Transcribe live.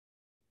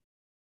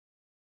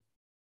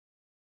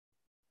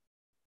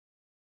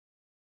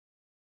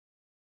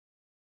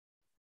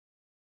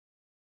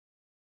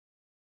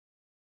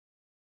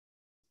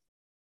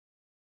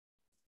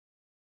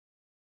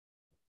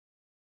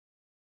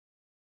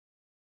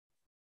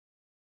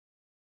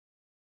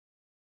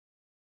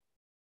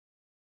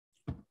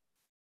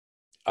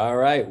All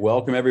right,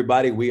 welcome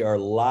everybody. We are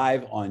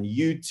live on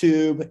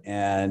YouTube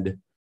and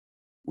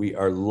we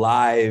are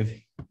live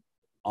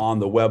on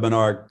the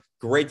webinar.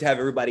 Great to have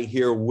everybody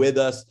here with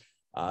us.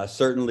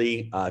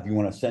 Certainly, if you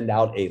want to send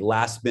out a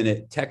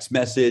last-minute text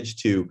message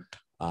to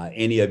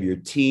any of your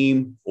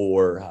team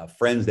or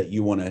friends that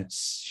you want to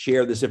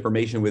share this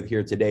information with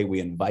here today,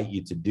 we invite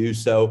you to do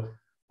so.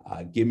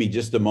 Give me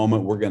just a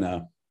moment.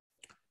 Let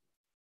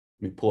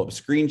me pull up a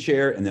screen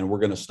share, and then we're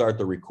going to start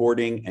the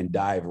recording and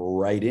dive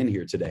right in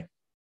here today.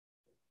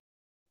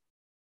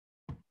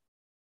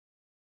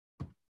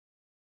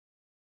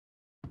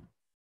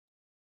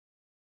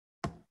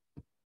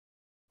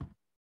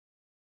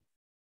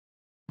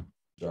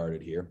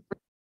 Started here.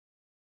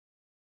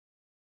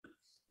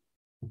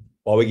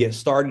 While we get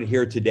started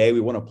here today, we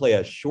want to play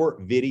a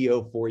short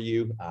video for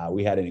you.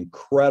 We had an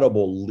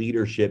incredible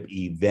leadership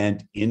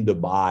event in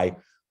Dubai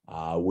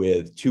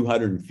with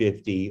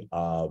 250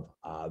 of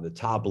the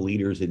top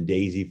leaders in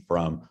DAISY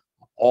from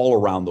all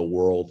around the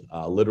world.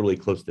 Literally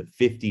close to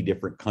 50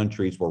 different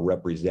countries were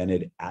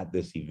represented at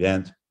this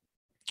event.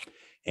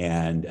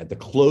 And at the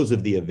close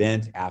of the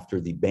event, after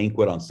the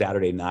banquet on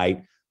Saturday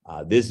night,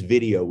 this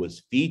video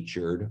was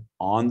featured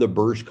on the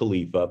Burj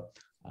Khalifa,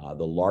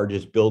 the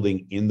largest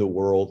building in the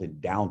world in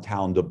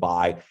downtown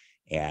Dubai.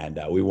 And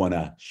we want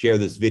to share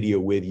this video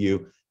with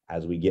you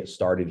as we get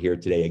started here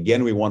today.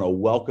 Again, we want to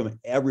welcome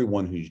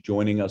everyone who's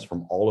joining us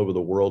from all over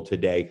the world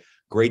today.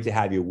 Great to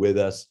have you with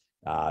us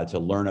to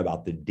learn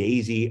about the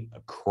DAISY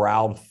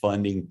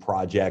crowdfunding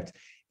project.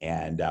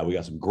 And we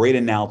got some great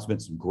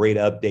announcements, some great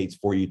updates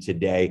for you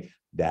today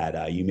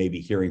that you may be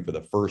hearing for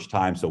the first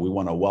time. So we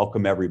want to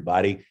welcome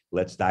everybody.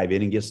 Let's dive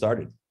in and get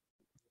started.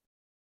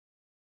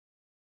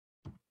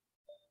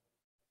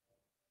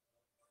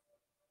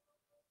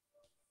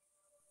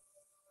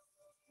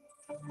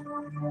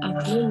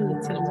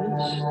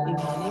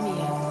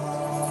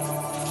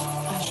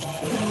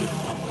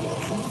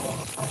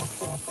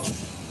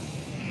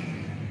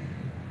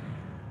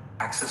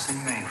 Accessing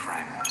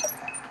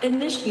mainframe.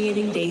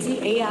 Initiating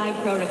DAISY AI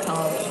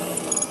protocol.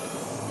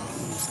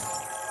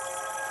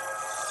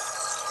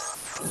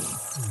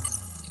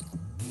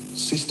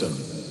 System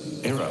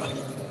error.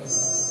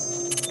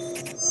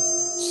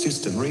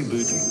 System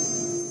rebooting.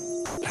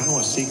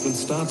 Power sequence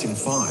starts in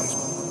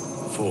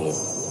 5, 4,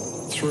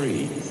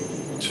 3,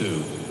 2,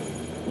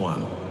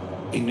 1.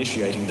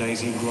 Initiating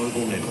DAISY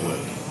global network.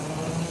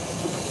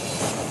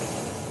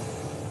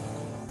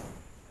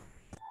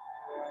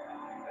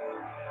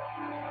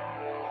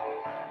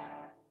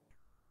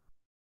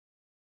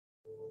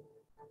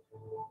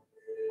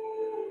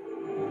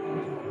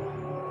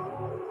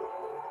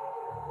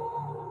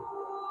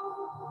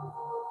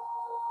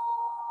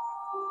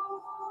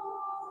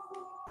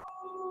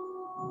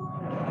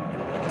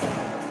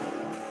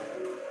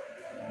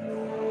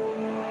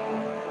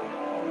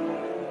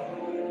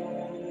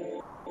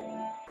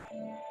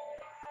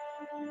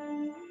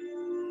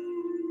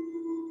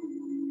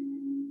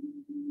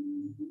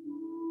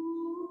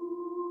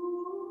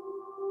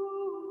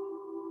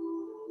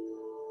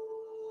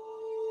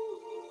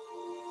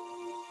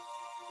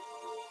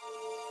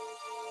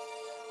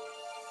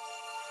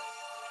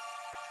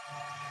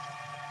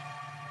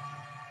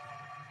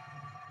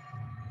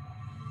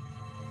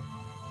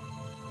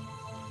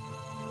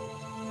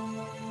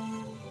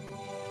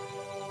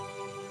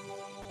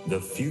 The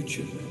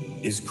future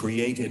is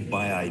created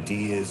by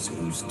ideas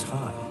whose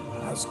time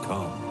has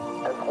come.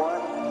 As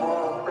one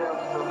small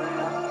step for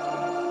man,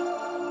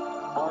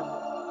 one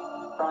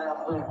giant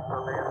leap for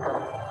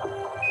mankind.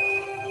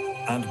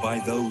 And by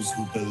those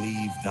who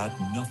believe that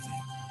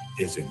nothing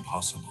is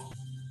impossible.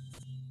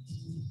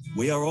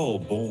 We are all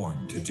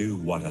born to do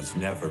what has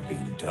never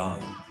been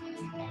done.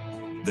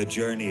 The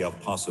journey of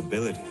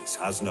possibilities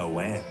has no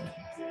end.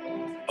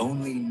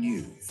 Only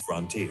new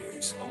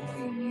frontiers.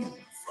 Only new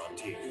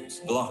frontiers.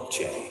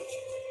 Blockchain,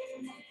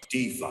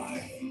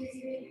 DeFi,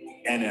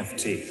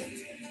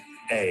 NFT,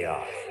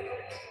 AI.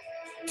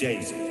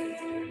 DAISY,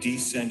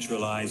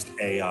 Decentralized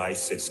AI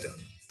System,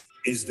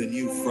 is the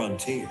new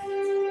frontier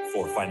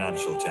for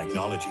financial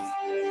technology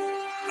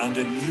and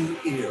a new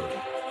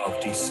era of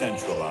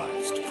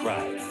decentralized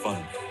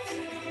crowdfunding.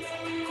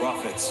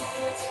 Profits,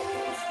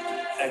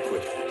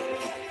 equity,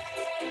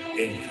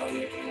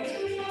 income.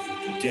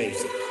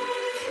 DAISY,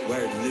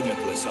 where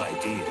limitless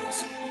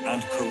ideas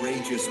and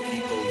courageous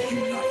people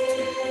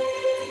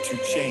unite to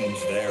change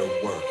their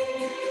world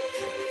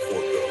for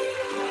good.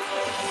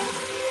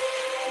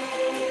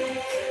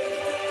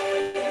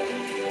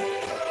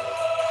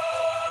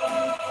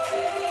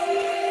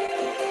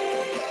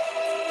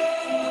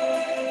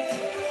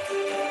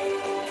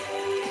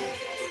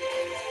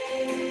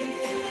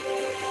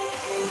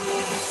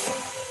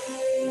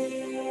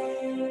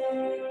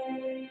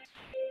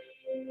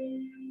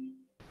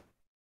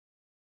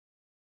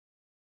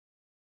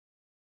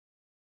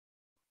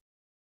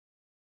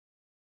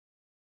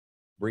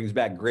 Brings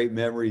back great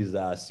memories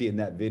seeing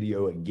that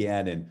video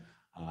again.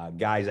 And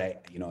guys,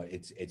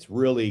 it's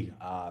really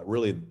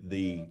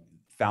the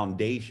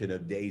foundation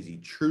of DAISY.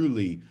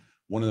 Truly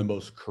one of the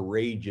most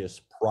courageous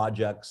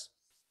projects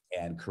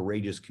and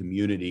courageous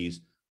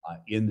communities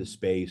in the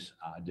space,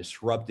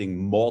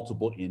 disrupting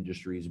multiple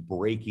industries,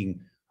 breaking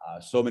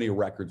so many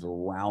records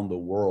around the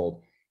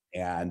world.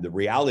 And the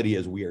reality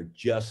is we are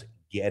just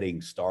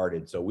getting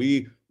started. So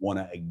we want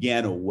to,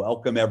 again,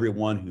 welcome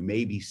everyone who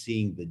may be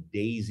seeing the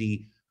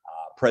Daisy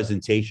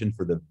presentation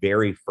for the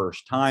very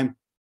first time.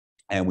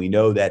 And we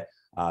know that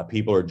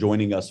people are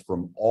joining us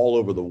from all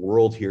over the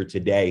world here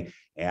today.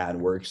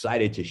 And we're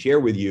excited to share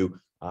with you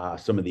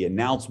some of the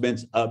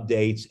announcements,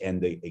 updates,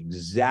 and the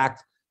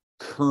exact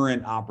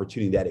current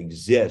opportunity that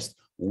exists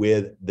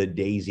with the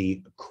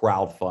Daisy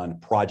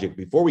crowdfund project.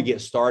 Before we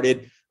get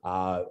started,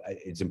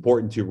 it's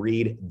important to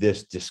read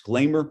this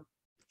disclaimer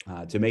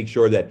to make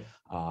sure that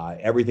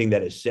everything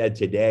that is said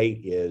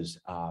today is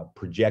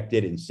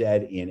projected and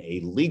said in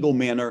a legal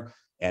manner,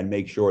 and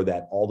make sure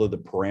that all of the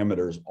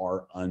parameters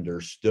are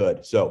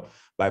understood. So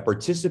by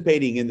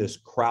participating in this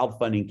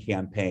crowdfunding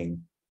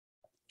campaign,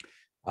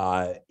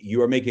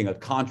 you are making a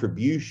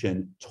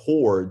contribution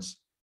towards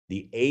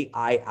the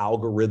AI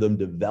algorithm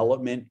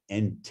development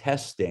and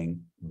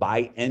testing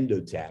by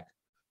Endotech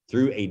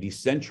through a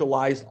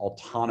decentralized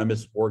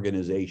autonomous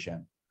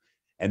organization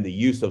and the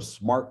use of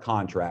smart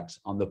contracts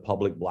on the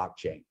public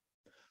blockchain.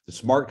 The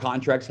smart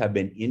contracts have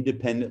been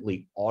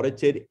independently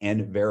audited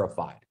and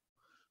verified.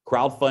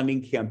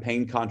 Crowdfunding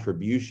campaign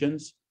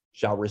contributions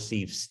shall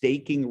receive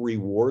staking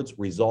rewards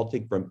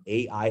resulting from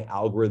AI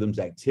algorithms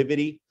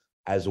activity,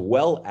 as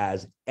well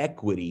as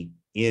equity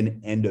in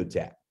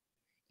Endotech.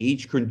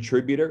 Each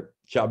contributor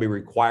shall be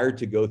required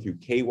to go through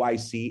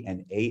KYC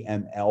and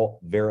AML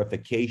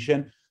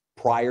verification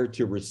prior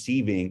to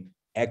receiving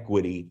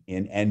equity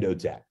in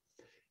Endotech.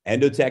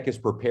 Endotech is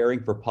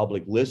preparing for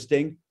public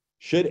listing.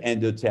 Should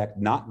Endotech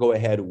not go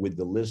ahead with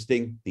the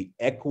listing, the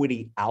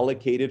equity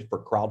allocated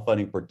for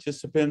crowdfunding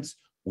participants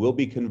will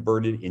be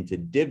converted into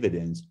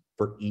dividends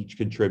for each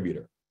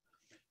contributor.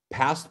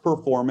 Past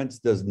performance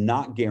does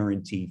not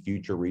guarantee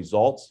future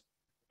results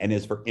and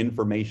is for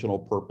informational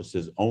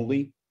purposes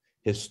only.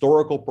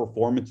 Historical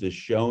performances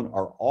shown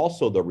are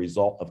also the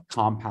result of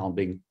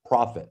compounding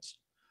profits.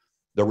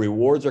 The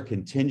rewards are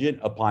contingent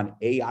upon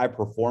AI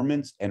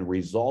performance, and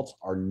results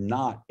are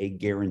not a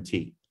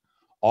guarantee.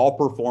 All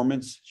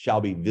performance shall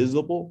be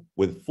visible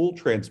with full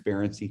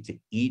transparency to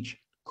each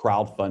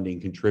crowdfunding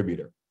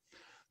contributor.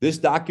 This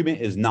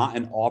document is not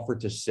an offer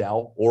to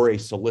sell or a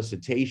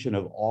solicitation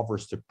of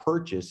offers to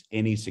purchase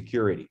any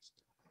securities.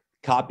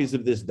 Copies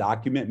of this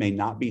document may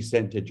not be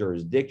sent to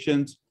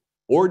jurisdictions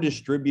or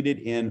distributed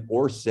in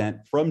or sent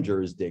from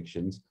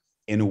jurisdictions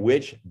in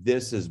which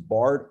this is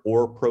barred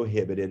or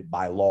prohibited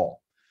by law.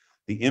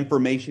 The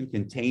information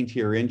contained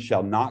herein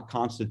shall not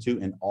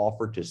constitute an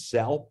offer to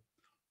sell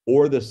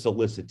or the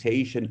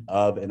solicitation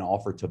of an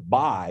offer to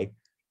buy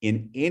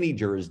in any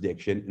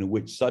jurisdiction in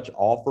which such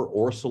offer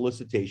or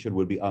solicitation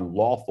would be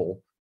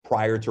unlawful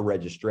prior to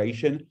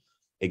registration,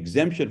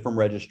 exemption from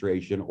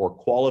registration, or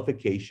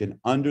qualification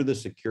under the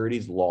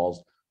securities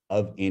laws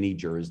of any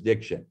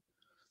jurisdiction.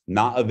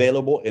 Not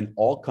available in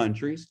all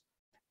countries.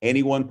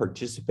 Anyone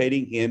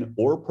participating in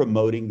or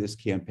promoting this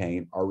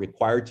campaign are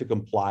required to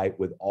comply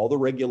with all the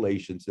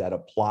regulations that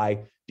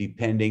apply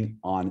depending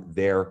on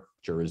their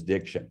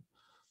jurisdiction.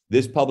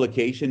 This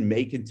publication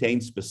may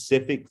contain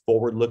specific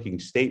forward-looking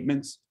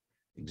statements,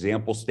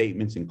 example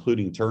statements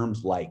including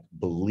terms like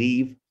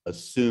believe,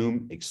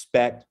 assume,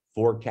 expect,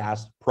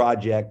 forecast,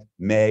 project,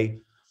 may,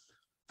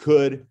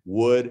 could,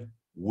 would,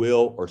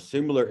 will, or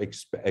similar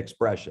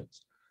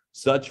expressions.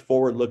 Such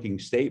forward-looking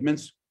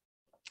statements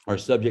are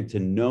subject to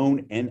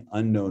known and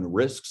unknown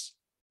risks,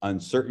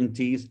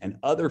 uncertainties, and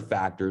other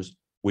factors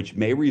which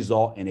may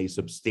result in a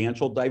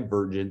substantial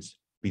divergence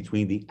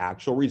between the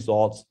actual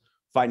results,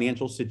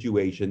 financial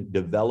situation,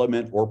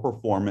 development, or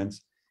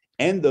performance,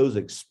 and those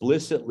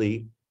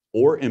explicitly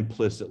or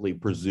implicitly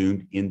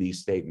presumed in these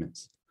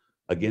statements.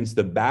 Against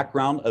the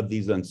background of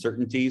these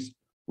uncertainties,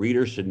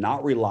 readers should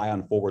not rely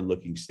on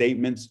forward-looking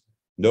statements.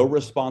 No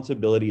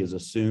responsibility is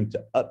assumed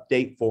to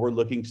update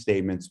forward-looking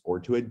statements or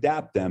to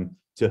adapt them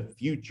to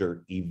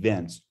future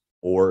events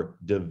or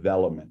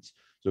developments.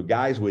 So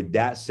guys, with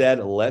that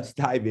said, let's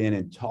dive in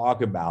and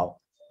talk about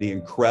the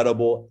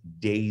incredible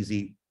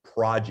Daisy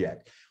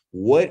project.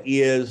 What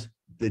is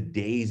the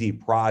Daisy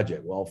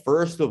project? Well,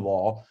 first of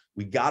all,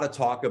 we got to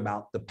talk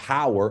about the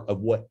power of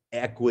what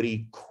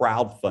equity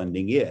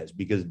crowdfunding is,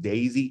 because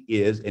Daisy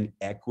is an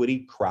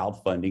equity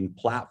crowdfunding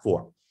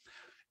platform.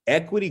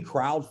 Equity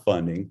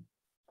crowdfunding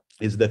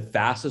is the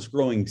fastest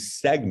growing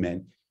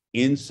segment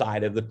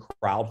inside of the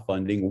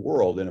crowdfunding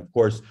world. And of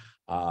course,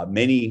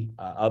 many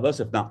of us,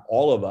 if not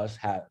all of us,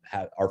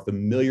 are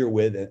familiar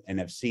with it and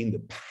have seen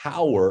the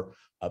power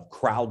of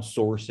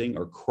crowdsourcing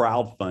or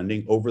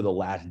crowdfunding over the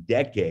last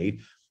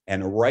decade.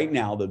 And right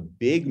now, the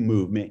big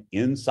movement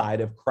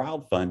inside of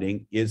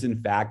crowdfunding is,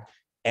 in fact,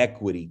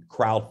 equity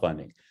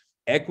crowdfunding.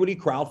 Equity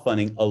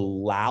crowdfunding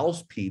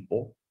allows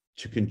people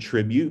to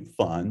contribute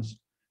funds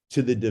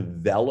to the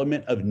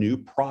development of new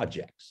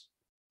projects.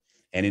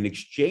 And in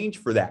exchange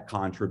for that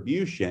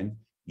contribution,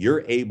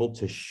 you're able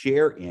to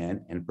share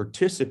in and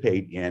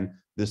participate in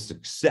the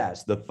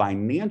success, the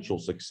financial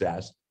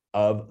success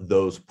of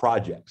those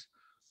projects.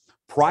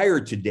 Prior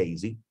to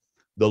Daisy,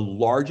 the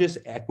largest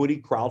equity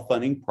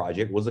crowdfunding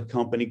project was a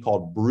company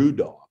called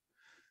Brewdog.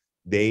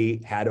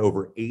 They had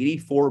over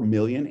 84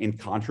 million in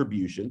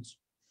contributions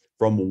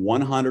from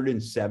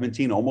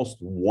 117, almost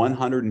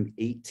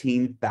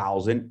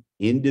 118,000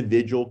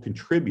 individual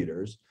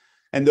contributors.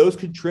 And those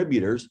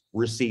contributors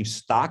received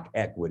stock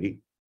equity,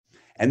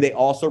 and they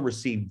also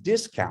received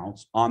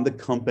discounts on the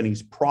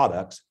company's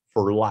products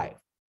for life.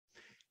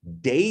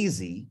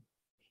 Daisy,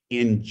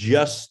 in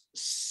just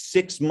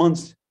 6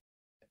 months,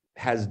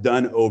 has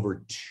done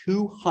over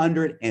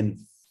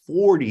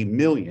 240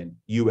 million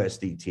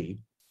USDT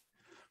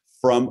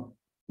from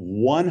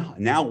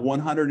now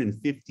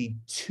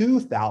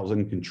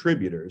 152,000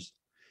 contributors.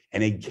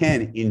 And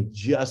again, in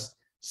just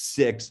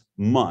 6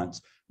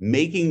 months,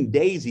 making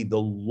Daisy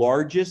the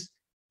largest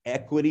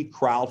equity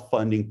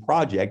crowdfunding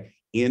project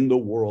in the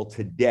world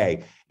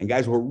today. And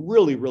guys, we're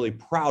really, really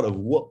proud of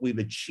what we've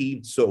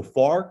achieved so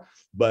far.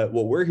 But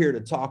what we're here to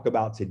talk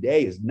about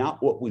today is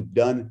not what we've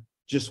done,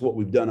 just what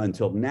we've done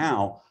until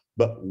now,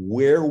 but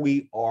where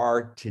we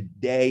are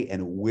today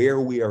and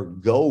where we are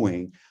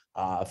going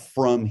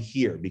from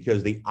here,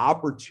 because the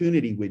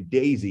opportunity with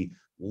Daisy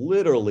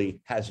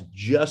literally has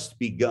just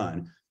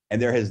begun.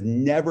 And there has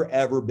never,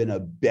 ever been a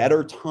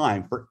better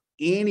time for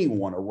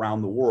anyone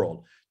around the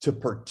world to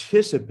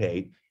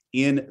participate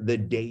in the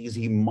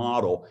Daisy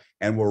model.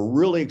 And we're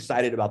really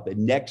excited about the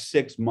next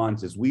 6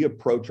 months as we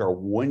approach our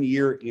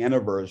 1-year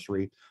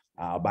anniversary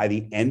by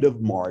the end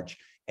of March.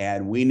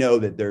 And we know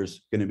that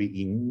there's going to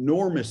be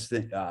enormous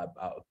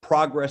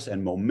progress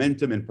and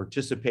momentum and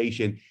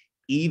participation,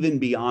 even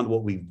beyond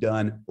what we've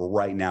done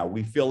right now.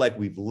 We feel like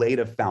we've laid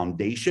a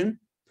foundation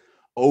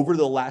over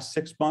the last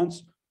 6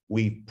 months.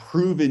 We've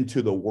proven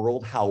to the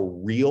world how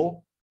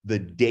real the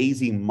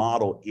Daisy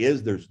model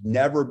is. There's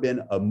never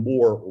been a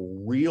more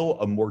real,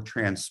 a more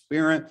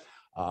transparent,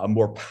 a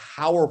more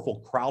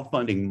powerful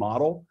crowdfunding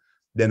model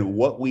than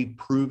what we've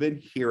proven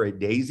here at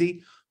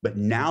Daisy. But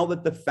now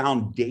that the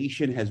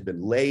foundation has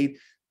been laid,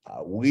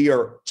 we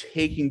are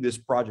taking this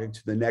project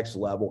to the next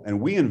level, and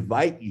we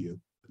invite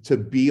you to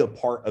be a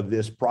part of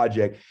this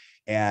project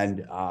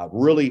and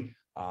really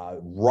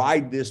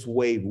ride this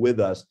wave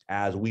with us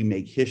as we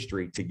make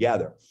history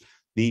together.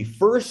 The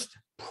first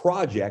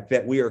project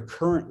that we are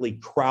currently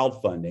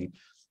crowdfunding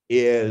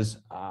is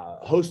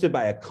hosted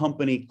by a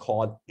company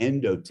called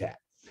Endotech.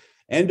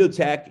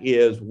 Endotech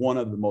is one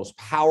of the most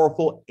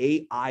powerful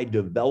AI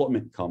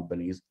development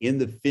companies in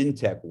the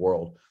fintech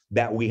world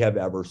that we have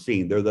ever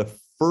seen. They're the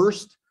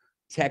first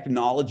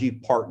technology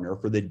partner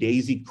for the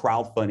Daisy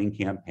crowdfunding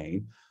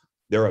campaign.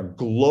 They're a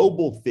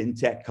global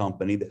fintech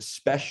company that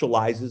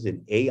specializes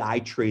in AI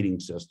trading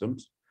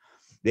systems.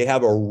 They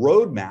have a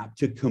roadmap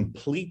to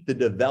complete the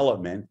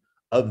development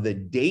of the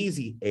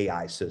Daisy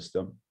AI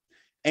system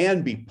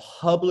and be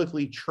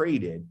publicly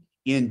traded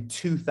in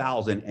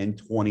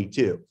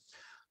 2022.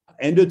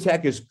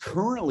 Endotech is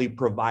currently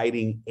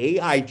providing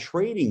AI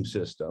trading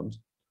systems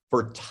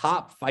for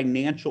top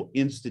financial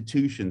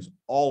institutions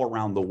all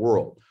around the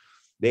world.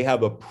 They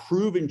have a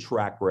proven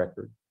track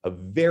record of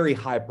very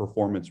high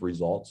performance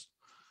results.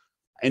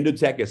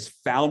 Endotech is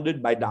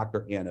founded by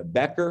Dr. Anna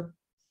Becker,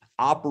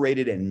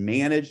 operated and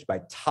managed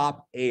by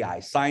top AI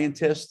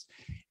scientists,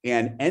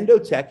 and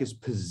Endotech is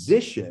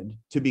positioned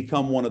to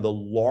become one of the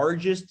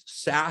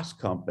largest SaaS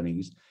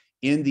companies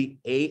in the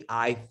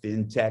AI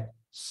fintech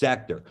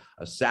sector.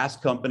 A SaaS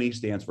company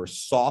stands for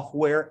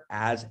software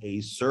as a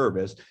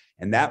service,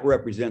 and that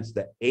represents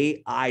the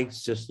AI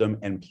system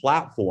and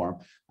platform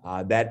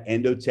that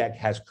Endotech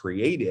has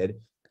created,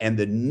 and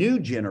the new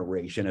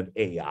generation of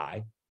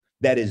AI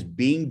that is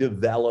being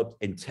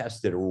developed and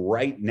tested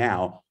right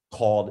now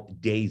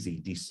called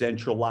Daisy,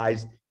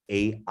 Decentralized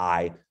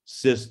AI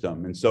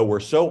System. And so we're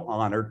so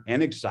honored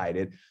and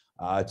excited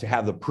to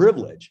have the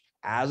privilege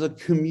as a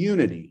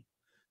community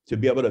to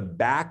be able to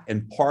back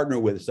and partner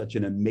with such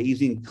an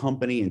amazing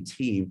company and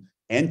team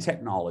and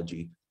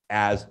technology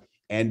as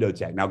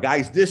Endotech. Now,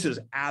 guys, this is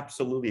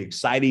absolutely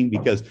exciting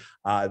because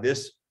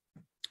this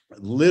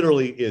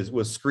literally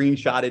was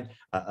screenshotted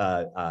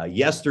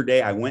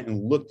yesterday. I went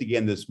and looked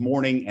again this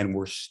morning, and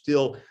we're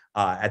still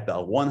at the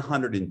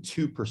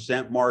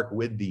 102% mark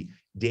with the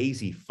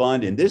Daisy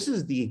Fund. And this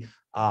is the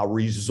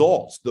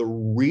results, the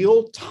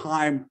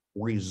real-time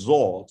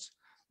results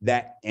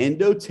that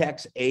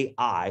Endotech's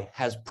AI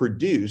has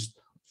produced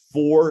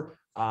for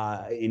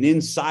and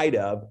inside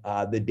of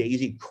the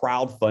Daisy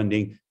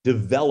crowdfunding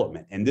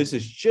development. And this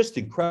is just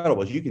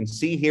incredible. As you can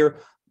see here,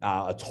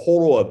 a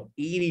total of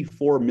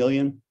 84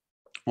 million,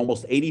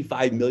 almost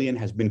 85 million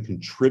has been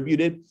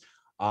contributed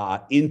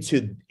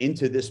into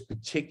this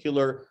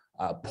particular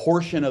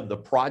portion of the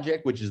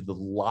project, which is the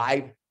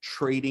live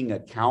trading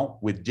account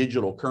with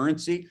digital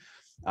currency.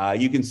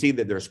 You can see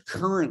that there's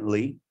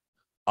currently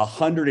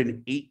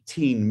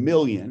 118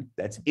 million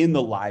that's in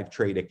the live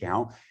trade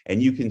account.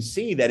 And you can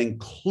see that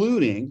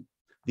including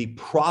the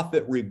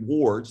profit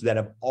rewards that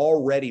have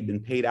already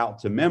been paid out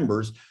to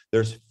members,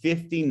 there's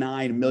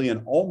 59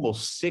 million,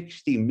 almost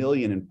 60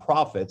 million in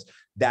profits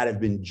that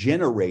have been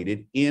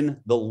generated in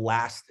the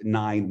last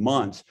 9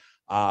 months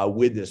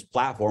with this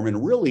platform,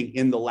 and really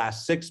in the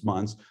last 6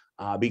 months,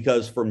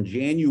 because from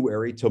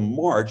January to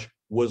March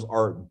was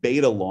our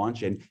beta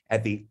launch, and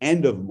at the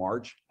end of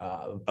March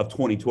of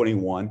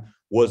 2021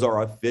 was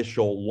our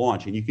official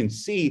launch. And you can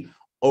see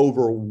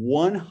over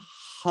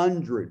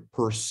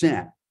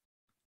 100%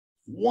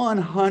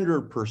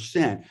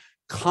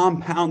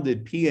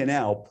 compounded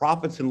P&L,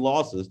 profits and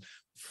losses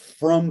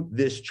from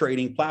this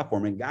trading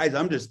platform. And guys,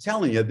 I'm just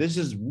telling you, this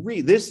is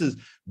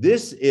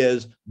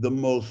the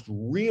most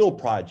real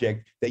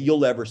project that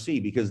you'll ever see,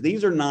 because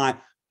these are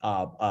not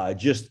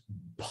just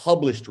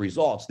published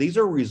results. These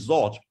are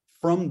results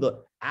from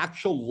the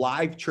actual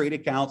live trade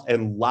accounts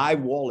and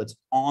live wallets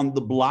on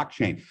the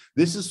blockchain.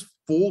 This is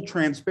full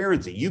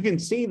transparency. You can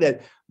see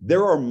that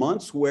there are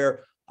months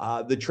where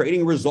the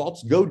trading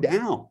results go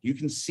down. You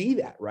can see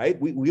that, right?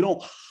 We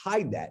don't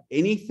hide that.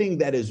 Anything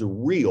that is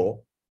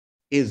real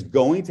is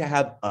going to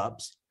have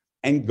ups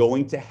and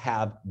going to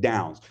have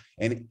downs.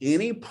 And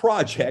any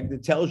project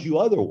that tells you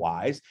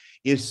otherwise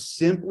is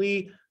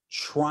simply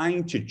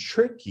trying to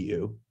trick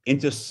you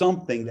into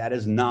something that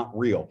is not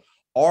real.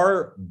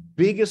 Our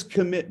biggest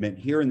commitment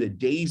here in the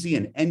Daisy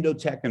and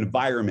Endotech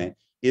environment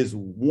is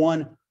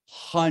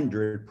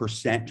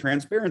 100%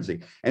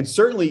 transparency. And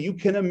certainly you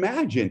can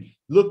imagine,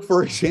 look,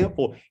 for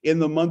example, in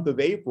the month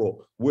of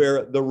April,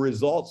 where the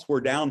results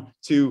were down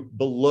to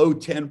below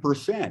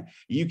 10%.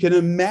 You can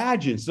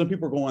imagine some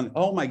people are going,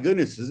 oh my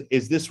goodness,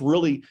 is this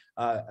really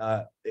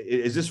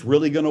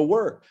going to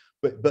work?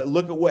 But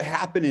look at what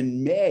happened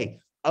in May,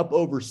 up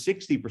over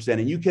 60%.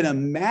 And you can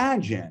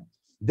imagine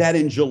that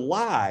in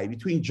July,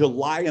 between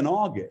July and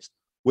August,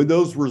 when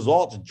those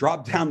results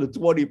dropped down to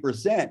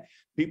 20%,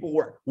 people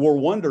were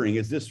wondering,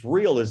 is this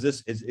real? Is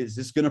this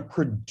going to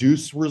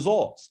produce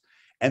results?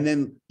 And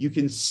then you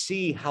can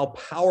see how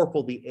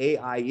powerful the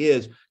AI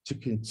is to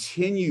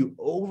continue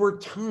over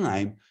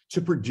time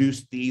to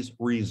produce these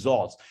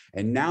results.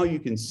 And now you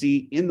can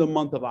see in the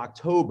month of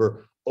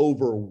October,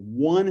 over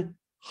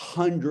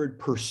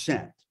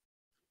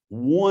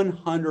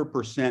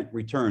 100%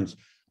 returns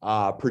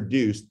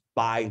produced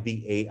by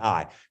the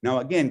AI. Now,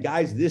 again,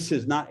 guys, this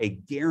is not a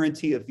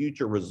guarantee of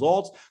future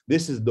results.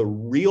 This is the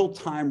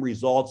real-time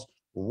results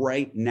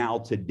right now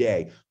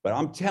today. But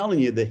I'm telling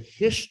you, the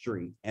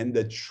history and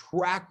the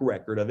track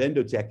record of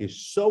Endotech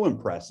is so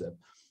impressive.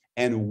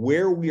 And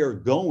where we are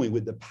going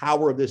with the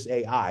power of this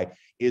AI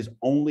is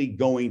only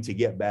going to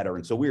get better.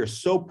 And so we are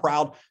so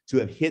proud to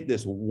have hit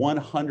this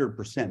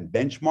 100%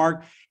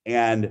 benchmark.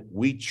 And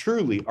we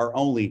truly are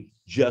only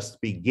just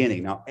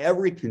beginning. Now,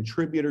 every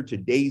contributor to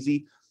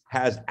Daisy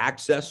has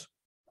access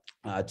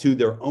to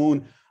their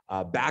own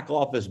back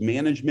office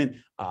management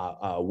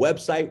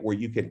website, where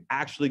you can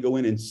actually go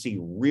in and see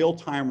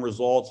real-time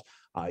results.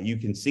 You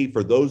can see,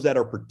 for those that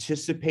are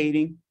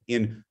participating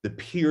in the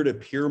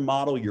peer-to-peer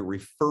model, you're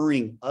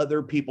referring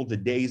other people to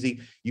Daisy.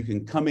 You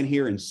can come in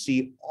here and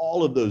see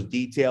all of those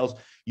details.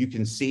 You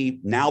can see,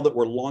 now that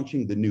we're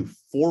launching the new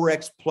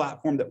Forex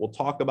platform that we'll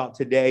talk about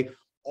today,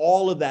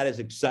 all of that is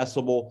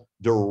accessible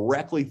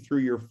directly through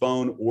your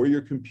phone or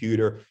your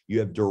computer. You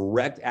have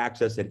direct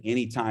access at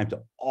any time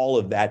to all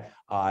of that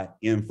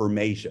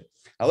information.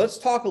 Now, let's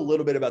talk a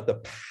little bit about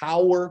the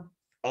power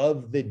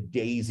of the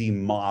Daisy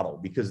model,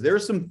 because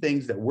there's some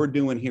things that we're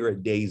doing here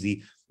at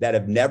Daisy that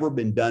have never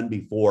been done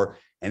before,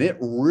 and it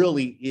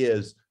really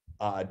is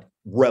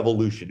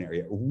revolutionary.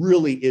 It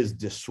really is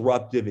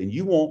disruptive, and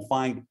you won't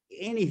find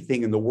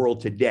anything in the world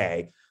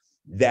today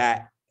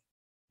that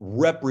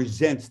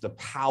represents the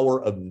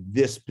power of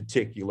this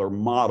particular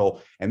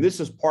model. And this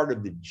is part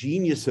of the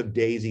genius of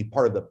Daisy,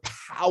 part of the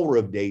power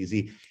of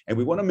Daisy. And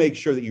we want to make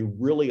sure that you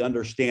really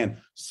understand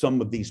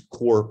some of these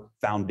core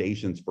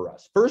foundations for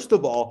us. First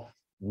of all,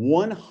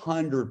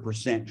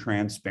 100%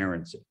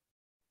 transparency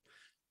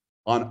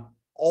on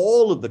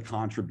all of the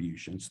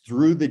contributions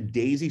through the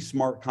Daisy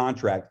smart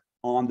contract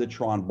on the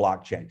Tron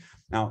blockchain.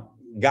 Now,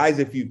 guys,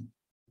 if you've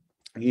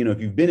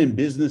been in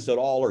business at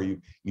all, or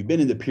you've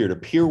been in the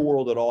peer-to-peer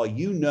world at all,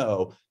 you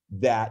know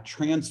that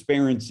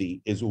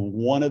transparency is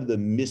one of the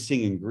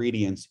missing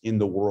ingredients in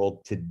the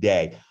world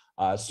today.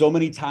 So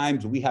many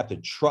times we have to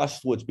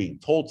trust what's being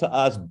told to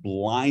us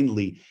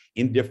blindly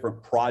in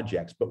different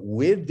projects. But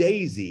with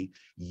Daisy,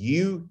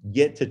 you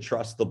get to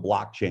trust the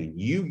blockchain.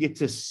 You get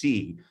to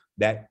see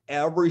that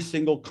every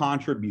single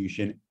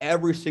contribution,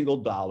 every single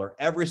dollar,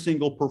 every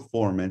single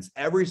performance,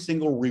 every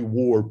single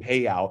reward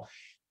payout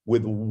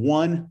with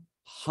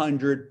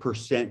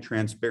 100%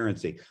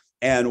 transparency.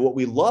 And what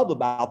we love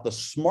about the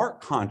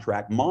smart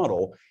contract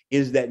model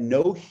is that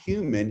no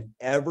human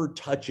ever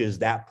touches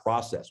that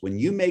process. When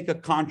you make a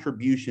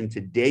contribution to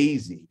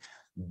Daisy,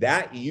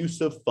 that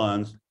use of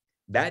funds,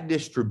 that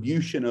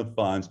distribution of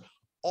funds,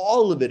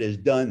 all of it is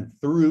done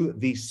through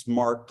the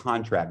smart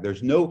contract.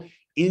 There's no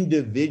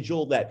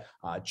individual that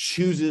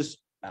chooses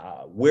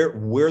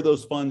where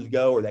those funds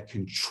go, or that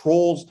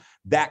controls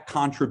that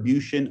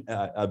contribution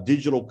of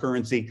digital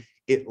currency.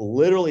 It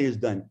literally is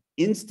done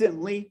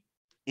instantly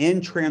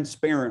and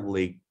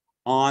transparently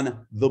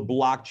on the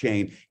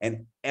blockchain,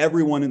 and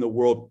everyone in the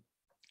world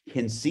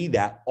can see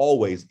that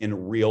always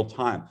in real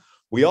time.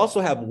 We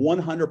also have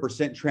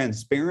 100%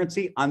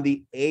 transparency on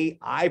the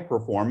AI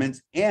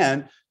performance,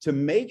 and to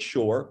make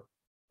sure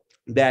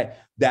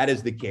that that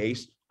is the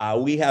case,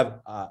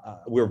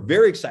 we're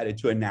very excited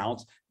to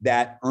announce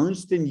that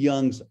Ernst &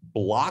 Young's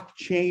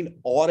blockchain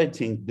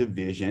auditing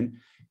division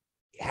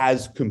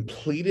has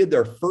completed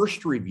their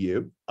first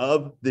review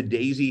of the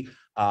DAISY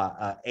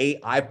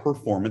AI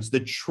performance, the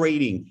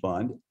trading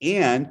fund,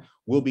 and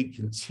will be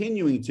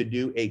continuing to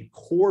do a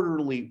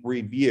quarterly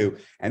review.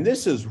 And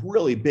this is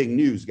really big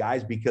news,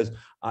 guys, because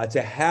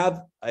to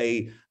have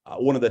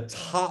one of the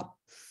top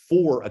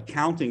 4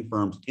 accounting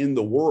firms in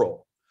the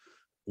world,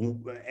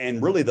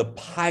 and really the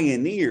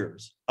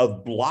pioneers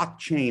of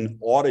blockchain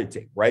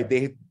auditing, right?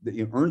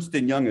 Ernst &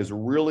 Young is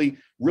really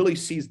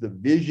sees the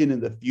vision in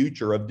the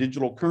future of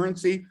digital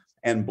currency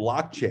and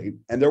blockchain.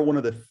 And they're one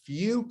of the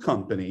few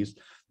companies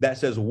that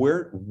says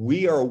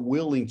we are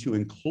willing to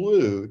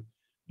include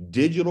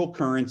digital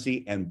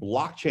currency and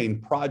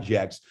blockchain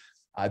projects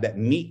that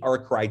meet our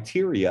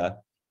criteria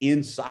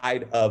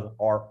inside of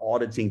our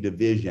auditing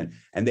division.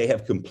 And they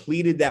have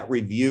completed that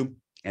review,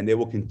 and they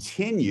will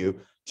continue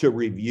to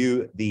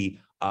review the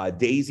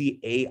DAISY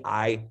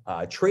AI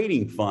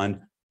trading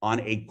fund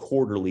on a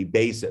quarterly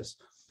basis.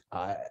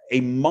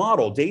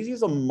 DAISY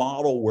is a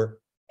model where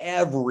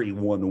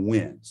everyone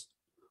wins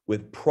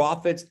with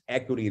profits,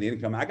 equity, and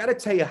income. I got to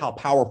tell you how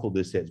powerful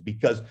this is,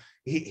 because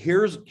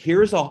here's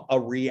a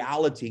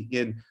reality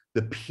in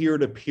the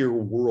peer-to-peer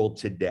world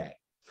today.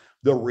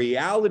 The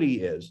reality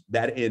is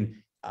that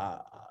in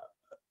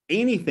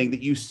anything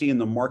that you see in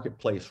the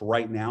marketplace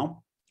right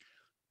now,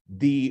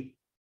 the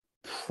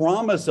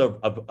promise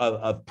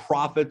of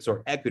profits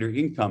or equity or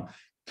income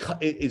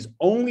is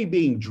only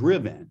being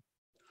driven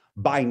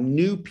by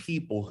new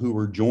people who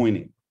are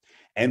joining.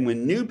 And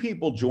when new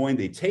people join,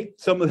 they take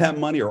some of that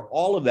money or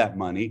all of that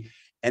money,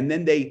 and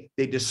then they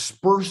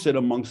disperse it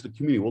amongst the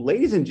community. Well,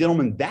 ladies and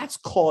gentlemen, that's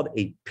called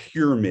a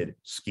pyramid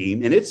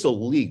scheme, and it's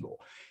illegal.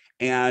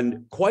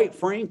 And quite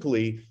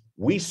frankly,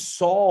 we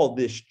saw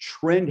this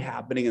trend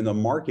happening in the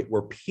market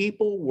where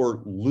people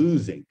were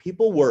losing.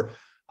 People were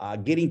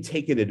getting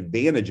taken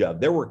advantage of.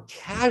 There were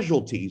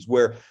casualties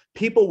where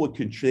people would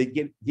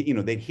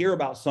they'd hear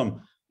about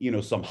some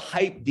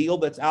hype deal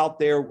that's out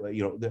there,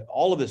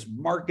 all of this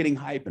marketing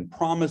hype and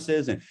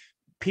promises, and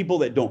people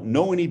that don't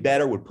know any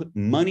better would put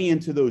money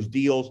into those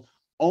deals,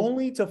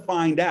 only to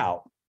find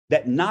out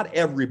that not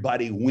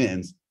everybody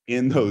wins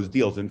in those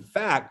deals. In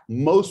fact,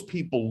 most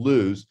people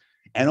lose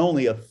and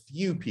only a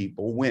few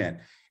people win.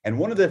 And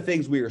one of the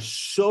things we are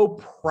so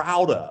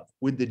proud of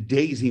with the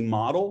DAISY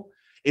model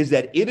is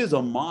that it is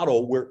a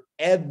model where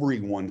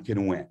everyone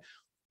can win.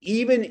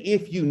 Even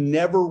if you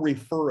never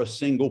refer a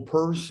single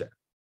person,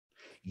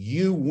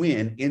 you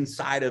win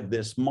inside of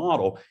this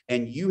model,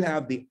 and you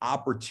have the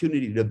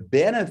opportunity to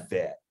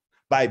benefit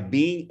by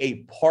being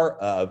a part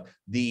of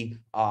the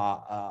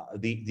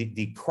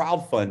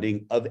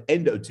crowdfunding of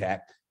Endotech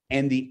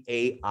and the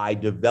AI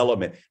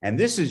development. And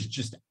this is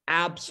just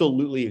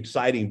absolutely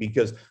exciting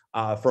because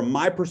from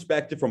my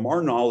perspective, from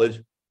our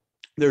knowledge,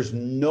 there's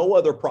no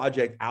other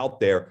project out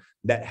there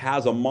that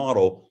has a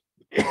model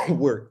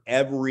where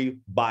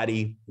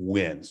everybody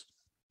wins.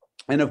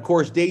 And of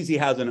course, DAISY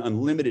has an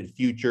unlimited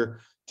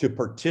future to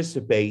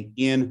participate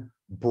in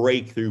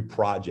breakthrough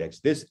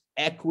projects. This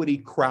equity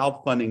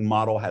crowdfunding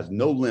model has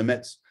no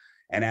limits.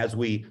 And as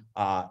we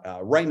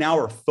right now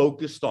are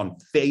focused on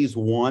phase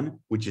 1,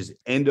 which is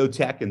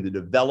Endotech and the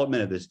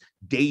development of this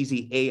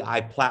DAISY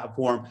AI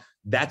platform,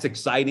 that's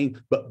exciting.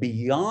 But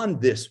beyond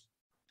this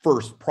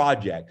first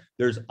project,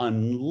 there's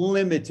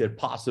unlimited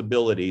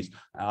possibilities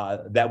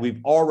that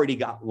we've already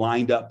got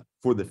lined up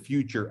for the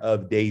future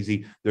of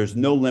DAISY. There's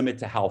no limit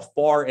to how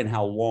far and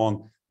how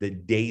long the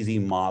DAISY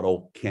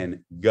model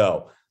can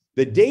go.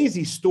 The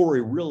DAISY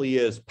story really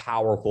is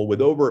powerful,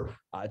 with over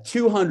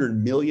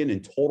 200 million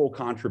in total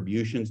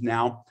contributions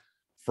now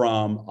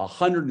from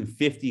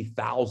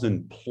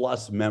 150,000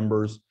 plus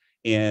members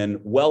in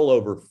well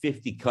over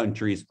 50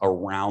 countries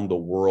around the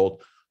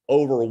world,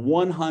 over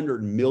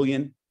 100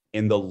 million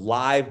in the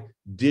live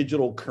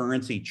digital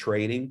currency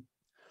trading,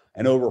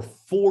 and over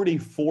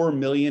 44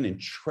 million in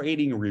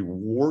trading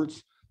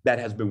rewards that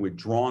has been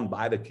withdrawn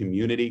by the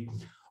community.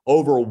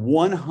 Over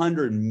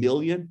 100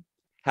 million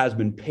has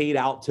been paid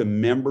out to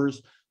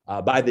members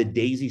by the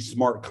DAISY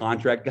smart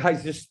contract.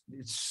 Guys, it's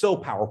so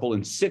powerful.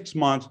 In 6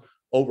 months,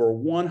 over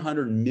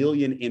 100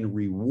 million in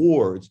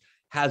rewards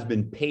has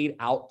been paid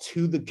out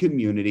to the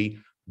community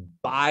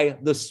by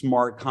the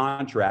smart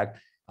contract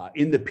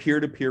in the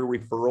peer-to-peer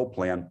referral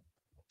plan.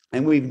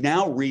 And we've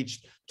now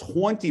reached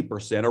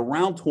 20%,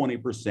 around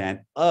 20%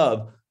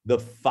 of the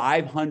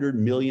 500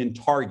 million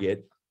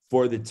target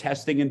for the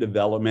testing and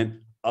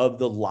development of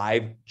the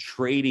live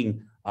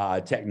trading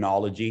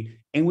technology.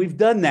 And we've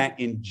done that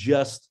in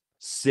just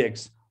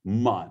 6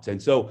 months.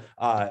 And so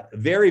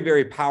very,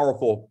 very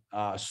powerful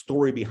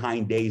story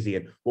behind Daisy.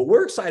 And what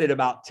we're excited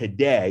about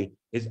today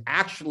is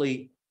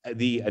actually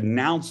the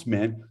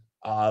announcement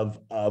of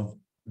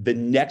the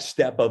next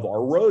step of our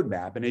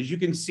roadmap. And as you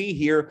can see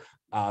here,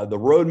 the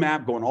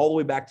roadmap going all the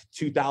way back to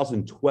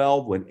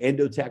 2012 when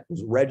Endotech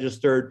was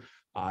registered,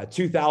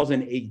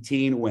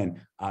 2018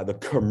 when the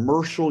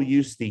commercial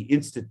use, the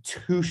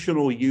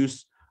institutional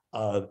use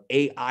of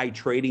AI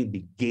trading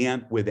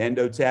began with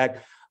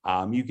Endotech.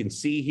 You can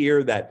see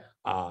here that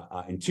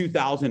in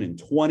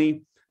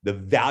 2020, the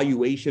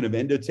valuation of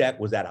Endotech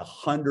was at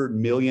 100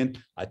 million.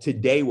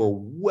 Today, we're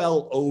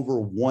well over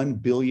 1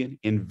 billion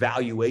in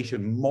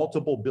valuation,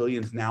 multiple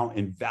billions now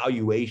in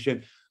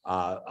valuation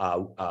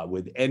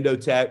with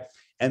Endotech.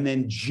 And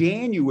then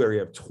January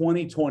of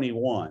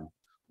 2021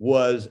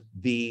 was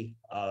the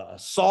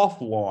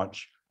soft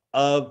launch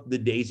of the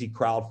Daisy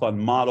crowdfund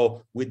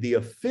model, with the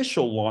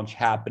official launch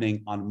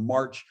happening on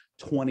March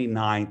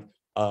 29th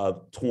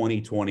of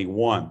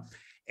 2021.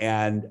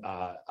 And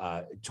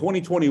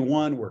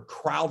 2021, we're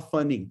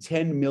crowdfunding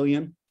 10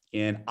 million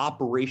in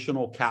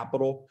operational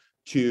capital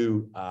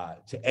to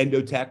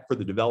Endotech for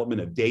the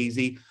development of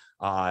Daisy.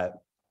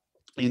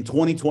 In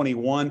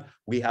 2021,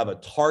 we have a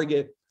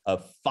target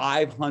of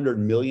 500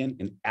 million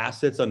in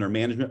assets under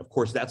management. Of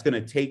course, that's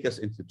going to take us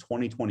into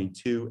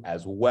 2022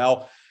 as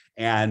well.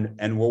 And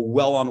we're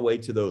well on the way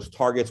to those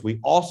targets. We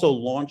also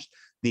launched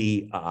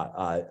the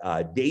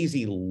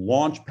Daisy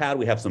Launchpad.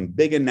 We have some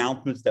big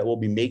announcements that we'll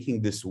be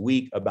making this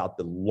week about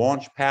the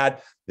Launchpad,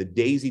 the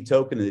Daisy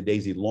token, and the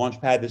Daisy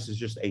Launchpad. This is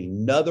just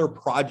another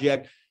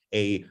project,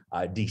 a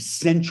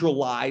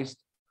decentralized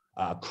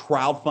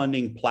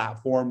crowdfunding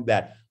platform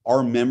that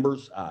our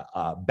members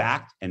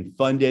backed and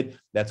funded.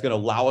 That's going to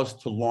allow us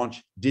to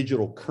launch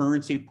digital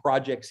currency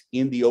projects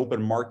in the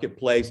open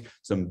marketplace,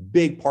 some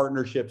big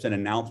partnerships and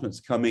announcements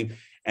coming.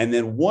 And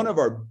then one of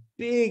our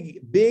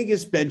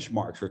biggest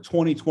benchmarks for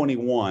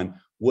 2021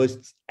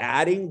 was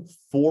adding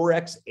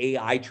Forex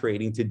AI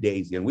trading to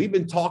Daisy. And we've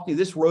been talking,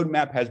 this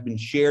roadmap has been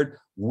shared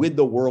with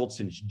the world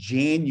since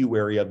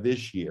January of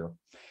this year.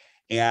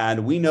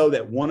 And we know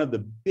that one of the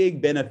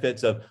big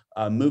benefits of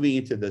moving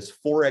into this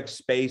Forex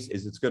space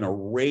is it's going to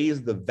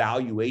raise the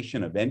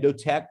valuation of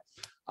Endotech.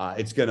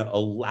 It's going to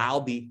allow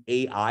the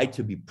AI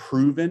to be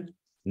proven,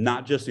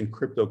 not just in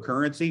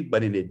cryptocurrency,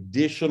 but in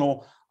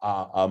additional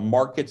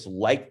markets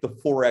like the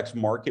Forex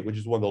market, which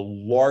is one of the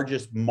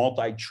largest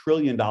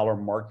multi-trillion-dollar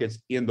markets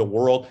in the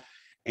world.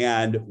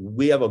 And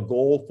we have a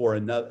goal for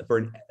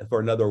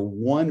another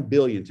 1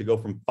 billion, to go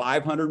from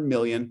 500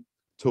 million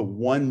to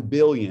 1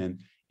 billion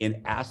in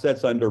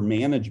assets under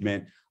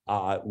management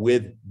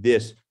with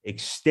this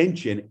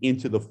extension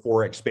into the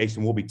Forex space.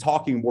 And we'll be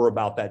talking more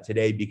about that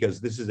today, because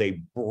this is a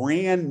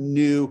brand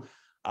new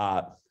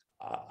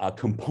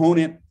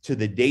component to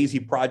the Daisy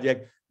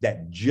project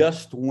that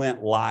just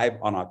went live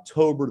on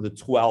October the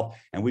 12th.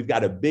 And we've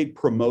got a big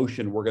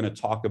promotion we're going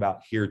to talk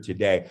about here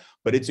today.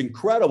 But it's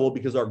incredible,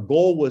 because our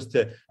goal was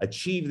to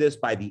achieve this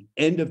by the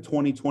end of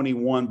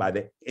 2021, by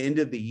the end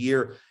of the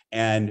year.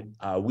 And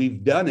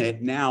we've done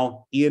it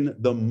now in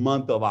the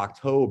month of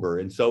October.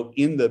 And so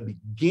in the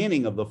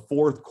beginning of the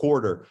fourth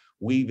quarter,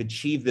 we've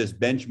achieved this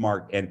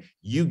benchmark, and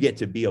you get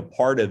to be a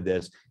part of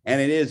this. And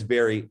it is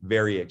very,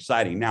 very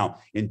exciting.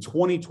 Now, in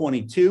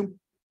 2022,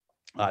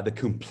 the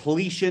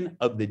completion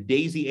of the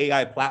Daisy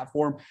AI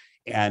platform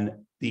and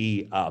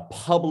the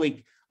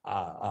public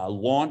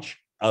launch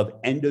of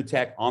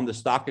Endotech on the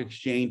stock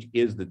exchange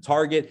is the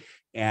target.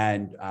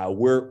 And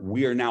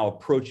we are now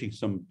approaching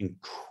some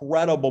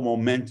incredible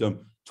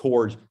momentum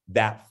towards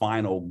that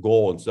final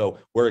goal. And so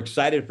we're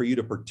excited for you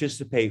to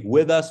participate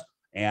with us.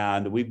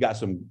 And we've got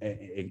some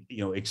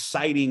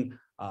exciting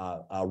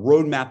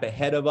roadmap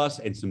ahead of us,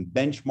 and some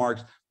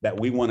benchmarks that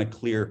we want to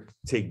clear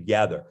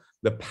together.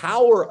 The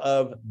power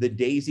of the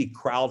Daisy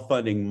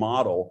crowdfunding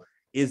model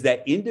is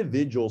that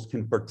individuals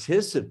can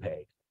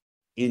participate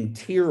in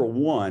tier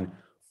 1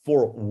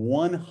 for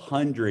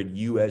 100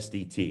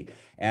 USDT.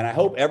 And I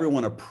hope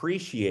everyone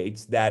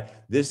appreciates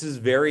that this is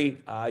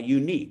very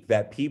unique,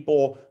 that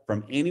people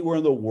from anywhere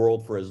in the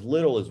world for as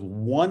little as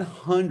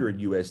 100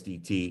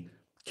 USDT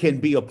can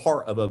be a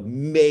part of a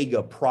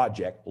mega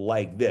project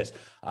like this.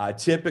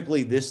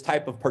 Typically, this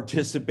type of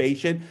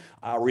participation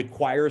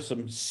requires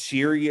some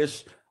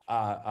serious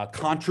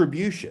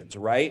contributions,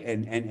 right?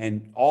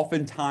 And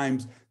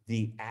oftentimes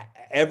the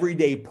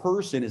everyday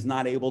person is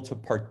not able to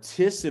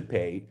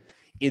participate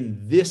in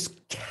this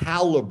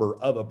caliber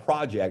of a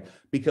project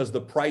because the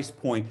price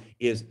point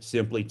is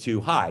simply too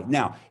high.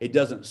 Now, it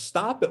doesn't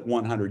stop at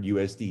 100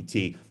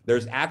 USDT.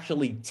 There's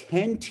actually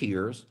 10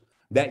 tiers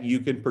that you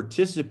can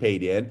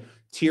participate in.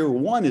 Tier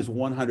 1 is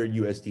 100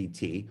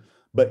 USDT,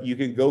 but you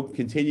can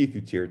continue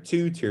through tier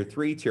 2, tier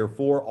 3, tier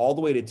 4, all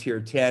the way to tier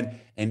 10,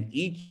 and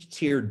each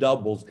tier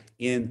doubles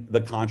in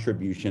the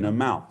contribution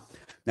amount.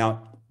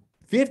 Now,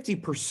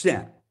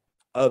 50%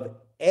 of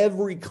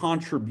every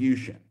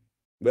contribution,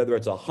 whether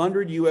it's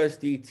 100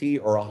 USDT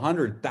or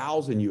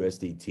 100,000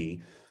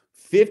 USDT,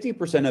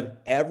 50% of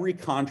every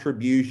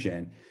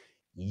contribution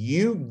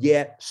you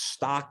get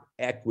stock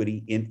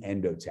equity in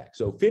Endotech.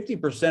 So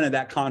 50% of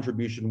that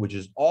contribution, which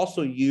is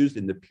also used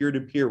in the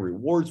peer-to-peer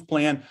rewards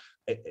plan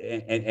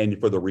and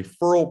for the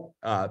referral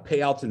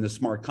payouts in the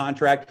smart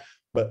contract,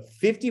 but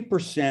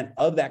 50%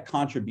 of that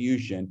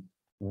contribution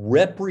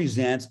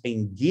represents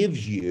and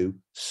gives you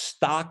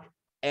stock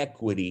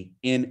equity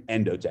in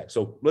Endotech.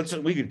 So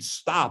we could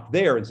stop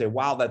there and say,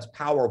 wow, that's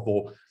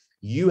powerful.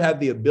 You have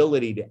the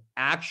ability to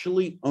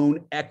actually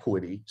own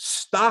equity,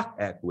 stock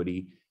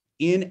equity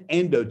in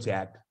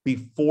Endotech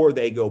before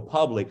they go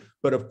public.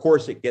 But of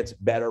course, it gets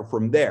better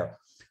from there.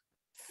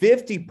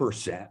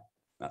 50%,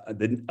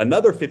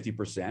 another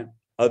 50%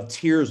 of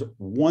tiers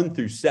 1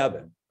 through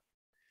 7,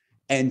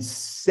 and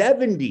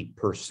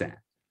 70%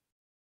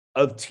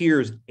 of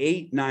tiers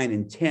 8, 9,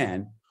 and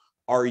 10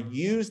 are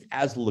used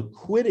as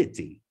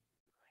liquidity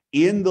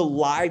in the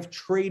live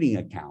trading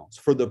accounts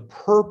for the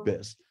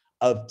purpose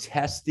of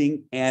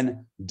testing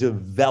and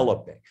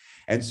developing.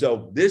 And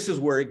so this is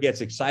where it gets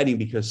exciting,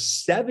 because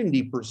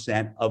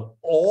 70% of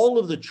all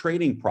of the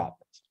trading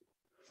profits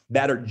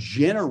that are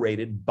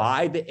generated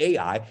by the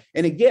AI,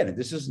 and again,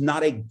 this is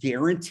not a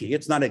guarantee.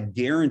 It's not a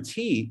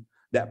guarantee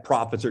that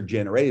profits are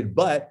generated,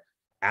 but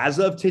as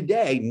of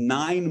today,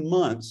 9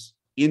 months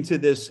into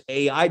this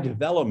AI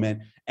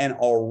development, and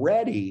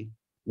already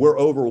we're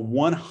over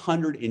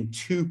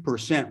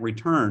 102%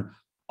 return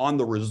on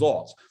the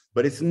results.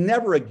 But it's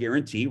never a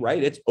guarantee,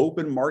 right? It's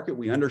open market.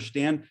 We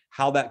understand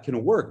how that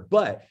can work.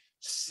 But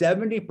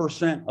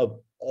 70% of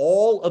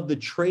all of the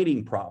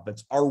trading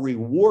profits are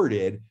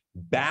rewarded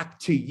back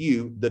to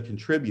you, the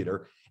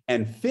contributor,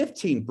 and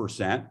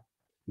 15%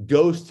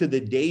 goes to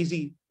the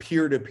Daisy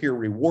peer-to-peer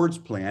rewards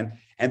plan,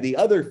 and the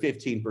other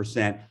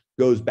 15%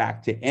 goes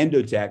back to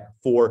Endotech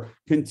for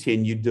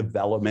continued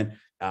development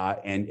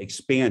and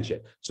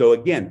expansion. So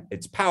again,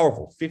 it's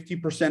powerful.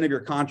 50% of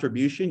your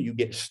contribution, you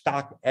get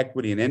stock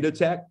equity in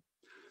Endotech.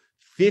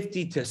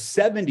 50 to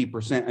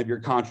 70% of your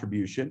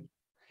contribution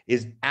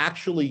is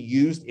actually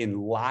used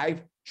in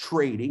live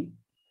trading,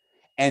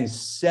 and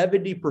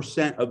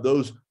 70% of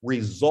those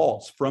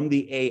results from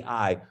the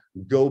AI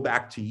go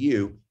back to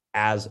you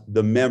as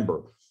the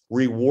member.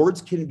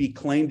 Rewards can be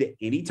claimed at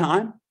any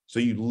time. So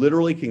you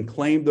literally can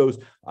claim those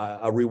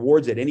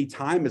rewards at any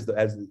time as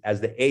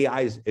the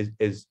AI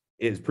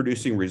is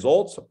producing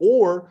results,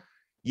 or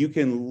you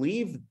can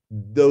leave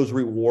those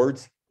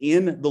rewards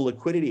in the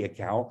liquidity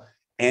account,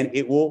 and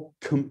it will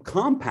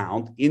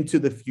compound into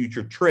the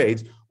future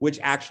trades, which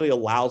actually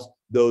allows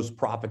those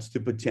profits to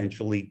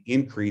potentially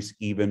increase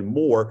even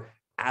more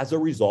as a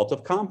result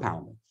of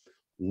compounding.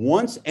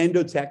 Once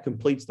Endotech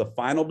completes the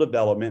final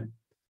development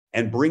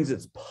and brings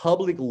its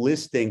public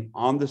listing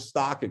on the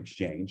stock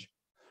exchange,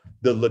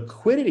 the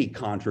liquidity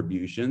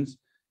contributions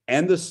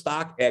and the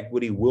stock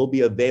equity will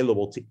be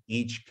available to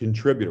each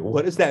contributor.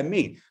 What does that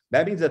mean?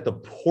 That means that the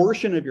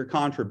portion of your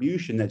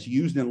contribution that's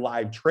used in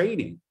live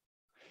trading,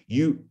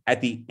 you, at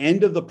the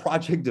end of the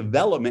project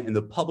development and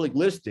the public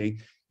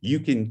listing, you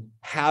can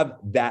have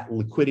that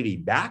liquidity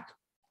back,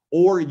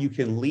 or you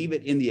can leave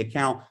it in the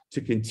account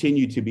to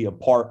continue to be a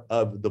part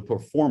of the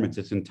performance.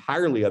 It's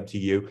entirely up to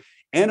you.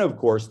 And of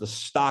course, the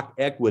stock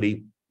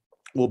equity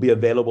will be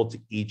available to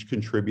each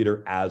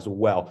contributor as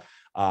well.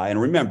 And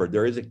remember,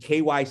 there is a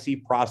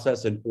KYC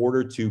process in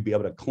order to be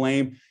able to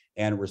claim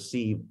and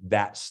receive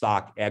that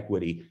stock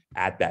equity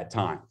at that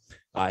time.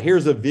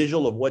 Here's a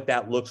visual of what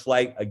that looks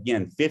like.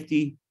 Again,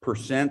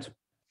 50%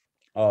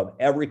 of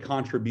every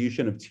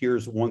contribution of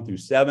tiers 1 through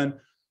 7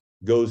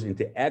 goes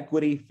into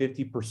equity.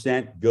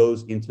 50%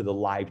 goes into the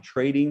live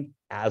trading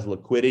as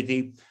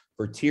liquidity.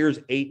 For tiers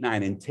 8,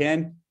 9, and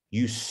 10,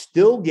 you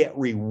still get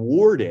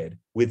rewarded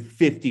with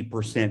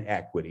 50%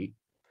 equity,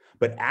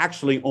 but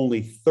actually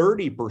only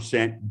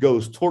 30%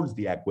 goes towards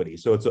the equity.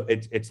 So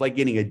it's like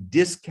getting a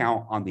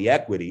discount on the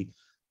equity,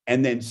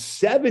 and then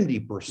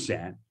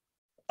 70%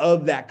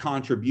 of that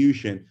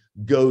contribution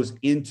goes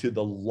into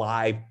the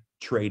live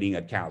trading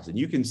accounts. And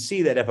you can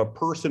see that if a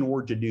person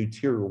were to do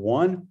tier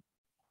 1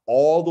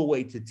 all the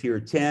way to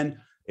tier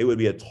 10, it would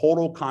be a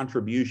total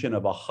contribution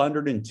of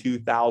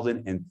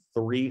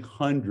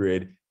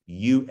 102,300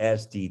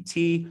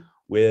 USDT,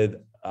 with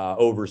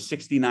over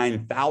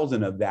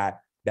 69,000 of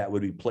that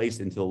would be placed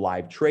into the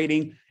live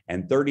trading,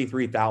 and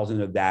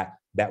 33,000 of that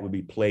would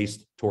be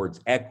placed towards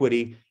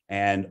equity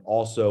and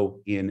also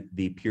in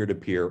the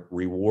peer-to-peer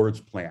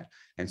rewards plan.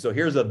 And so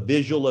here's a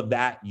visual of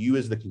that. You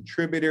as the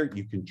contributor,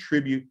 you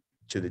contribute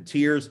to the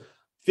tiers.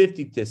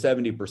 50 to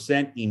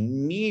 70%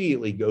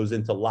 immediately goes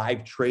into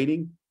live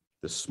trading.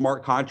 The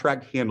smart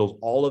contract handles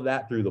all of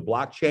that through the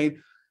blockchain.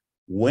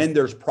 When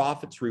there's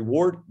profit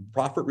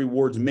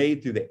rewards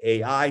made through the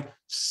AI,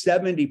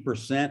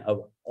 70%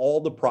 of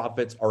all the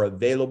profits are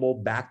available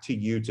back to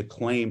you to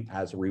claim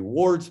as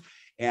rewards.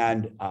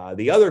 And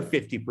the other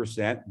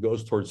 50%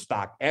 goes towards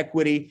stock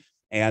equity.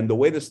 And the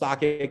way the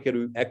stock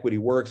equity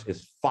works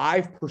is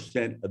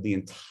 5% of the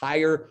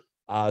entire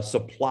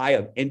supply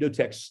of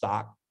Endotech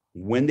stock,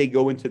 when they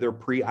go into their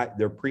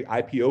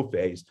pre-IPO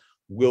phase,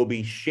 will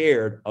be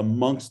shared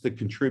amongst the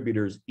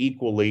contributors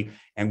equally.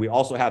 And we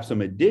also have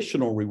some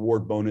additional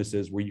reward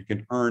bonuses where you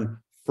can earn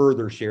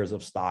further shares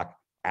of stock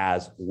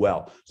as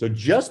well. So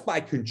just by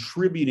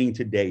contributing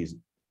to Daisy,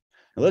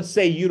 now let's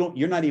say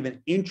you're not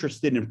even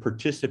interested in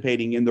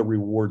participating in the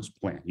rewards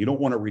plan. You don't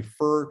want to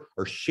refer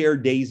or share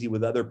Daisy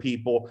with other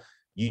people.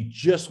 You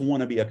just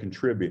want to be a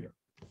contributor.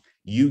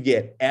 You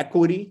get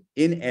equity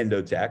in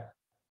Endotech.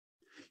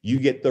 You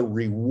get the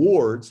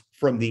rewards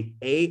from the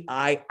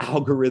AI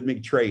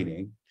algorithmic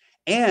trading,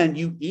 and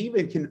you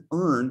even can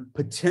earn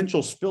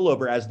potential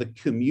spillover as the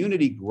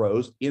community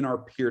grows in our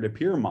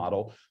peer-to-peer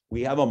model.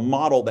 We have a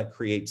model that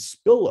creates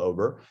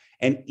spillover,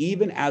 and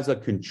even as a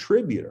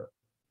contributor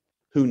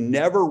who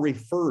never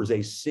refers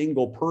a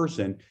single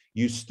person,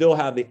 you still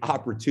have the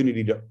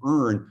opportunity to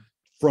earn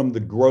from the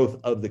growth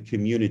of the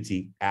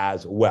community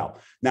as well.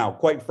 Now,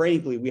 quite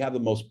frankly, we have the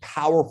most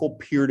powerful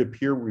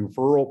peer-to-peer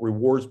referral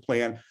rewards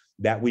plan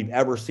that we've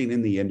ever seen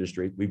in the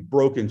industry. We've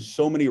broken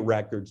so many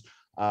records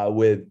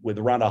with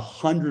around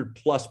 100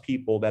 plus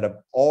people that have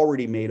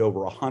already made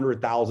over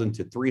 $100,000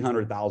 to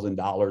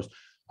 $300,000,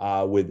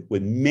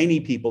 with many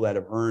people that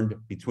have earned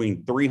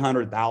between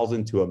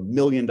 $300,000 to $1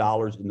 million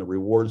in the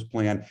rewards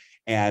plan.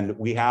 And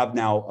we have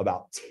now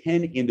about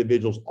 10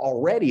 individuals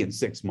already in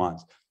 6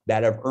 months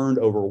that have earned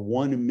over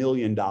 $1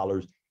 million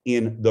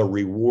in the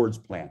rewards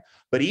plan.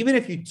 But even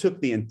if you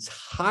took the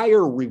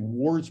entire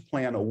rewards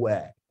plan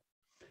away,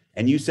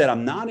 and you said,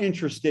 I'm not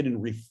interested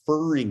in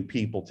referring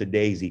people to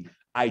Daisy,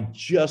 I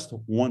just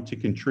want to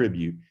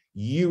contribute,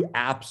 you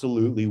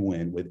absolutely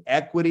win with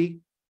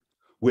equity,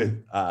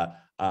 with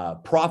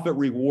profit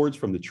rewards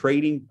from the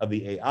trading of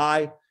the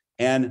AI,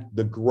 and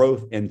the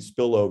growth and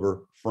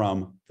spillover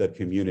from the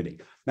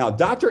community. Now,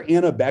 Dr.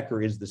 Anna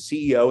Becker is the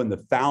CEO and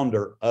the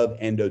founder of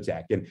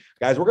Endotech. And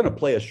guys, we're going to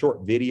play a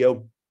short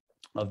video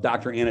of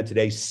Dr. Anna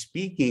today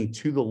speaking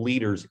to the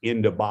leaders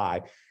in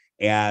Dubai.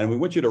 And we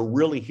want you to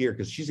really hear,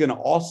 because she's going to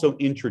also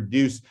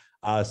introduce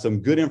some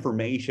good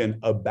information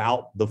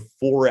about the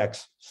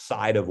Forex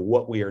side of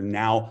what we are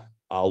now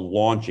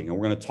launching. And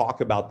we're going to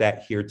talk about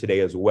that here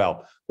today as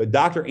well. But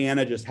Dr.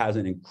 Anna just has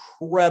an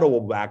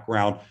incredible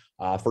background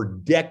for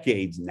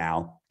decades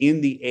now in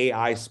the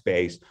AI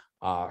space.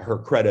 Her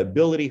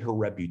credibility, her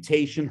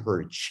reputation,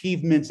 her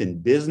achievements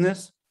in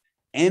business,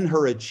 and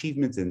her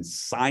achievements in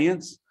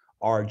science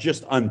are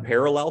just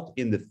unparalleled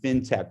in the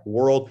fintech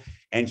world.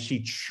 And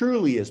she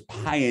truly is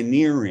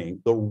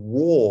pioneering the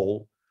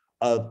role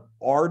of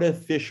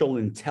artificial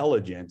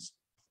intelligence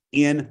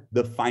in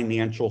the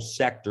financial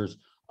sectors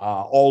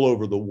all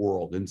over the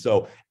world. And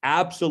so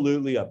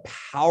absolutely a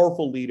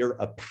powerful leader,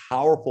 a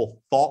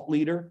powerful thought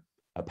leader,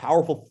 a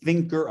powerful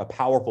thinker, a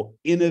powerful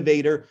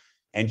innovator.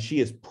 And she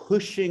is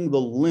pushing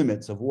the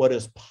limits of what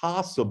is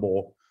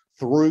possible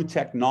through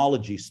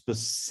technology,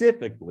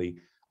 specifically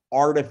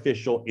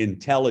artificial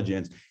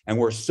intelligence. And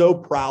we're so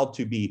proud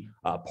to be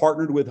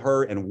partnered with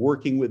her and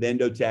working with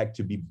Endotech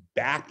to be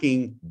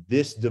backing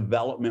this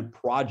development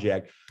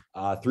project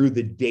through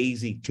the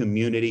Daisy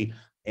community.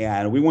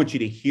 And we want you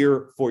to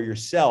hear for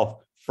yourself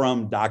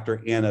from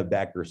Dr. Anna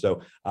Becker.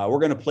 So we're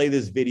going to play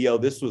this video.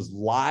 This was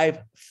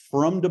live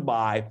from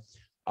Dubai,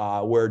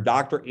 where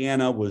Dr.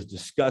 Anna was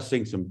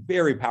discussing some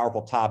very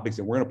powerful topics.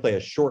 And we're going to play a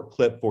short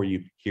clip for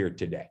you here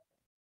today.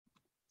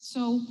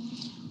 So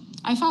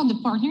I found a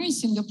partner in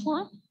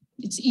Singapore.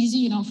 It's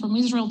easy, from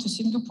Israel to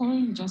Singapore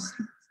in just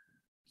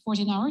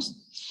 14 hours.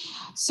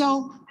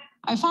 So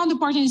I found a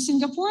partner in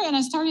Singapore, and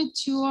I started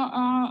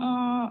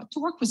to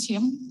work with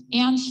him.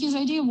 And his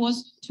idea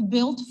was to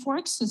build a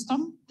Forex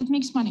system that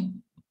makes money.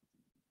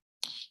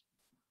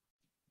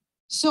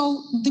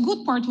 So the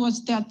good part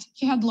was that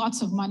he had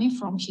lots of money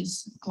from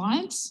his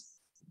clients.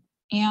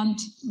 And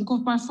the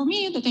good part for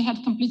me that I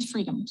had complete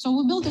freedom. So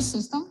we built a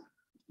system.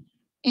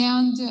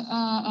 And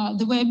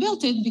the way I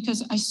built it,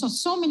 because I saw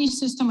so many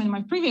systems in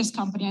my previous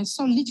company, I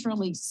saw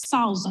literally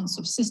thousands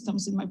of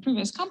systems in my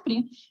previous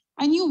company,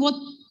 I knew what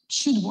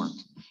should work.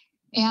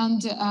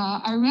 And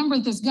I remember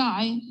this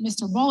guy,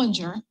 Mr.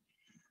 Bollinger,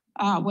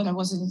 when I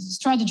was in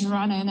Strategy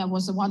Run and I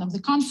was at one of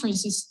the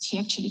conferences, he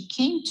actually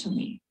came to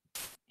me.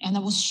 And I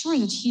was sure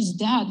that he's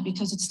dead,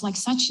 because it's like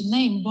such a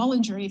name,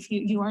 Bollinger. If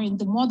you are in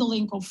the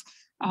modeling of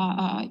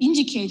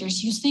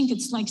indicators, you think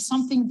it's like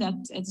something that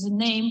it's a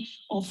name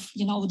of,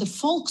 the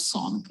folk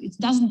song. It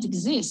doesn't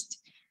exist.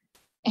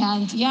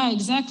 And yeah,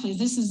 exactly.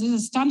 This is a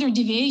standard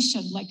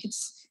deviation.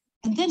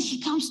 And then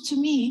he comes to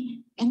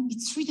me and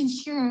it's written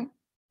here,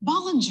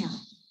 Bollinger.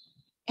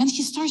 And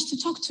he starts to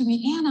talk to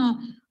me, Anna,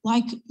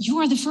 you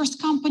are the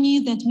first company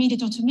that made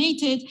it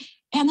automated.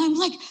 And I'm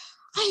like,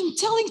 I'm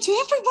telling to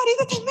everybody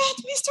that I met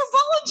Mr.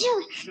 Bollinger.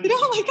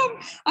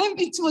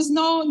 It was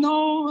no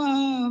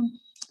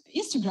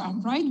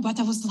Instagram, right? But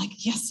I was like,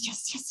 yes.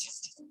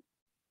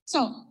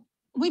 So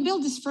we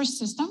built this first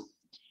system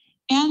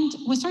and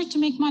we started to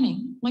make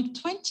money,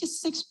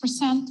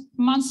 26%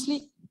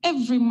 monthly,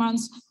 every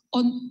month,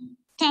 on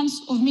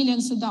tens of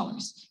millions of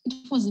dollars.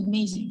 It was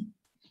amazing.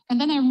 And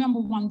then I remember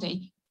one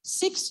day,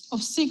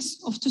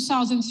 6/6 of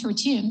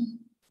 2013,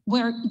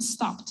 where it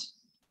stopped.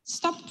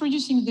 stopped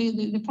producing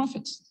the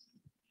profits.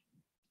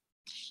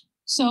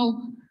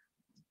 So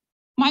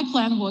my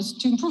plan was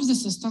to improve the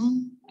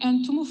system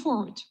and to move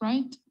forward,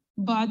 right?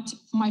 But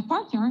my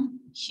partner,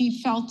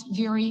 he felt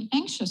very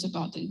anxious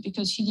about it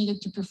because he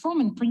needed to perform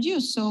and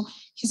produce. So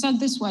he said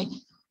this way,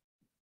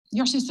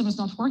 your system is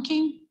not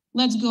working.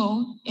 Let's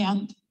go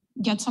and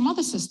get some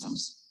other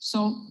systems.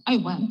 So I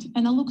went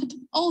and I looked at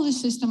all the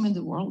systems in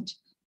the world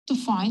to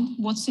find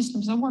what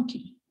systems are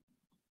working.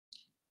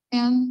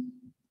 And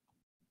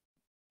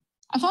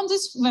I found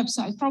this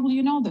website, probably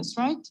you know this,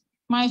 right?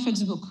 My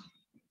FX book.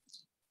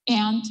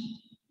 And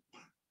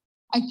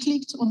I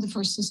clicked on the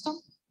first system.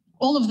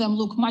 All of them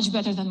look much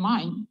better than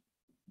mine,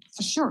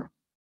 for sure.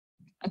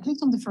 I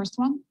clicked on the first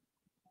one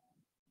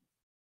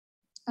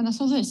and I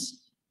saw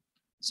this.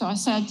 So I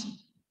said,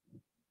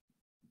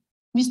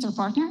 Mr.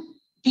 Partner,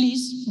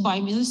 please buy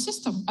me the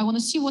system. I want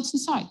to see what's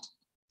inside.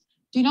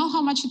 Do you know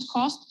how much it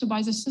cost to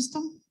buy the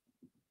system?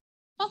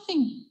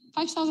 Nothing,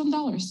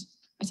 $5,000.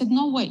 I said,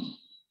 no way.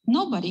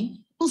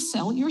 Nobody will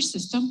sell your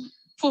system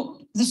for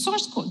the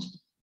source code.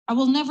 I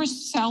will never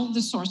sell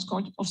the source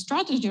code of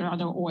Strategy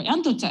Radar or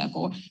Endotech,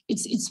 or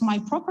it's my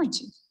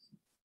property.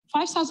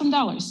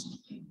 $5,000.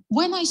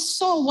 When I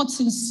saw what's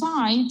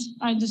inside,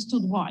 I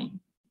understood why.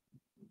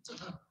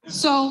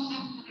 So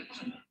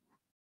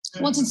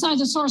what's inside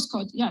the source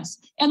code? Yes.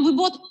 And we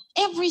bought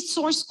every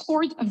source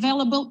code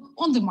available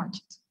on the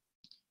market.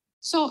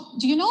 So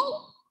do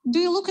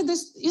you look at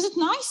this? Is it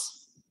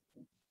nice?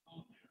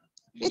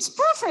 It's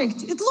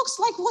perfect. It looks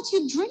like what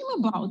you dream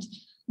about.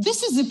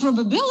 This is the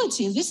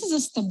probability. This is a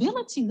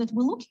stability that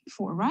we're looking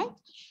for, right?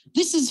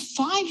 This is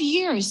 5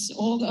 years,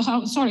 or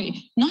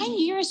 9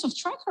 years of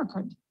track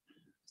record.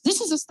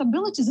 This is a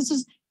stability. This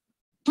is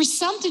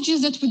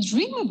percentages that we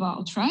dream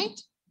about,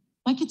 right?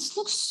 Like it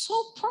looks so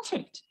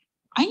perfect.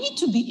 I need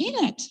to be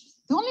in it.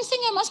 The only thing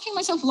I'm asking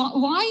myself,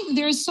 why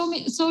there is so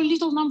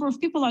little number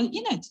of people are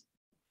in it,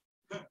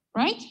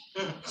 right?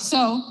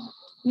 So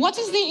what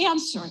is the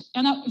answer?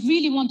 And I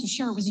really want to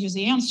share with you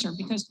the answer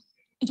because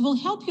it will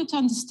help you to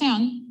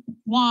understand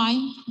why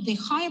the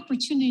high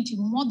opportunity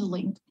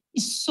modeling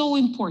is so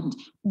important.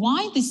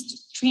 Why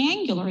this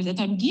triangular that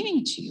I'm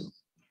giving to you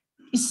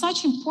is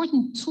such an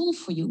important tool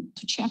for you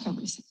to check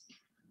everything.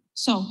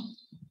 So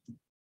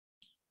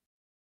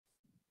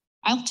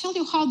I'll tell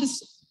you how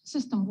this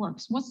system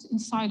works, what's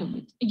inside of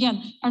it.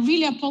 Again, I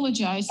really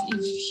apologize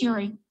if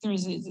here there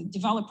is a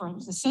developer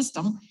of the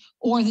system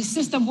or the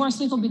system works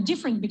a little bit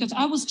different because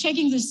I was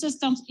checking the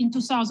systems in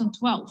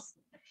 2012.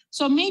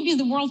 So maybe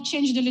the world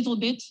changed a little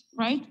bit,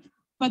 right?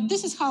 But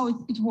this is how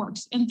it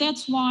works. And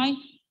that's why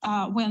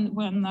when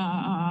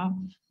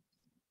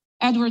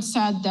Edward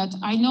said that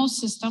I know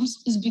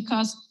systems is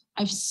because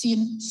I've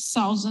seen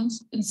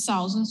thousands and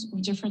thousands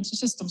of different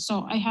systems.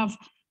 So I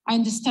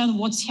understand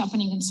what's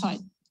happening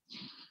inside.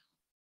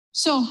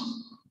 So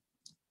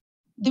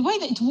the way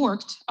that it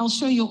worked, I'll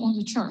show you on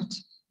the chart.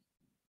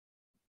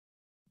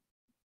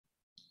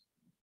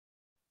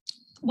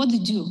 What they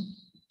do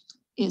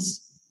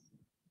is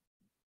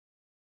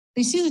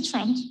they see the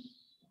trend,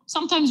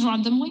 sometimes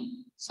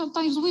randomly,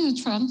 sometimes with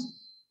a trend.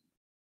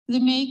 They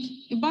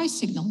make a buy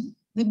signal,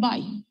 they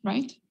buy,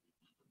 right?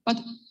 But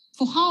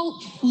for how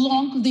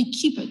long they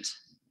keep it?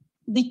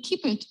 They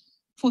keep it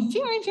for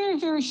very, very,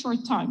 very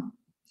short time.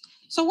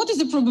 So what is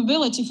the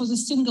probability for the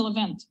single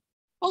event?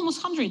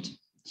 Almost 100.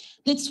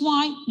 That's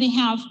why they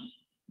have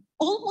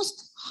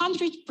almost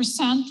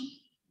 100%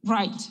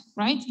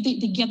 right? They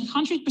get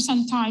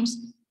 100% times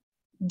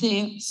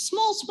the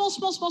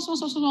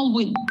small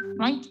win,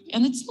 right?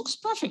 And it looks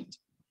perfect.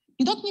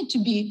 You don't need to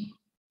be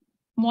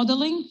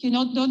modeling. You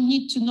don't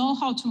need to know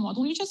how to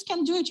model. You just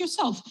can do it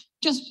yourself.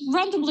 Just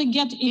randomly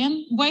get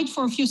in, wait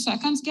for a few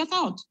seconds, get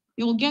out.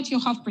 You will get your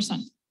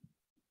 0.5%.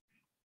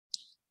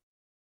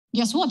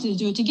 Guess what? They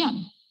do it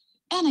again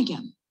and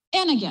again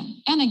and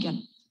again and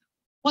again.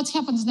 What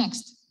happens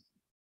next?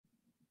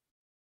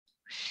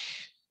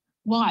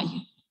 Why?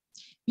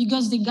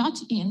 Because they got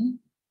in,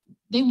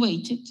 they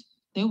waited,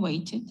 and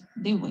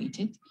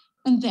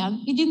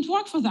then it didn't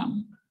work for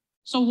them.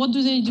 So what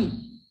do?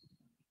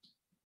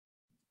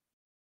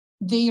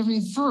 They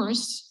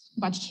reverse,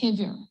 but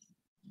heavier.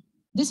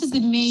 This is the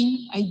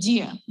main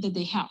idea that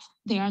they have.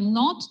 They are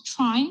not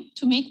trying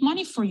to make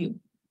money for you.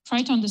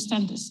 Try to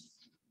understand this.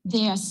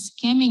 They are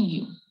scamming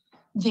you.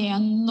 They are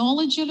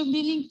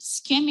knowledgeably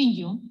scamming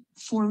you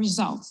for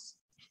results.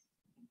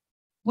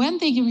 When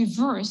they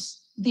reverse,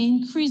 they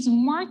increase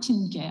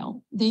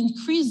martingale, they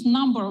increase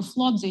number of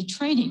lots they're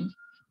trading,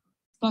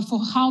 but for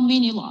how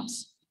many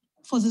lots?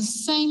 For the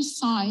same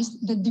size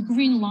that the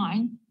green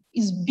line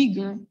is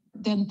bigger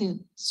than the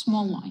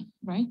small line,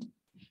 right?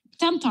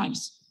 10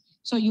 times.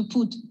 So you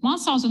put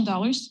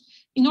 $1,000.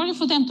 In order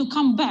for them to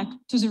come back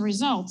to the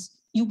results,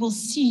 you will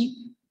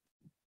see,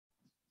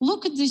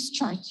 look at this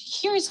chart.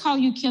 Here is how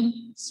you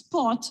can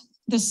spot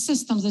the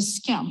system, the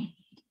scam.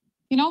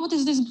 You know what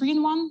is this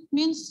green one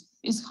means?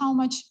 Is how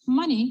much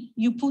money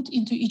you put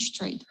into each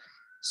trade.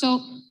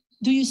 So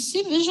do you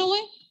see visually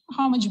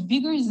how much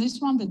bigger is this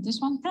one than this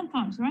one? 10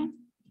 times, right?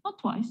 Not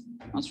twice,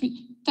 not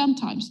 3, 10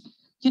 times.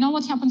 You know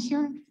what happened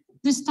here?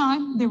 This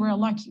time they were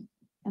lucky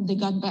and they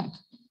got back.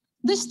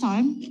 This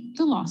time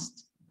they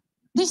lost.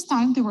 This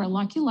time they were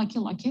lucky.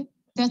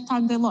 That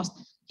time they lost.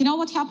 You know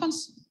what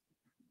happens?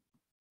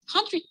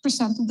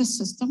 100% of the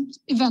system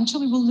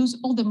eventually will lose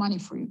all the money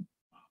for you.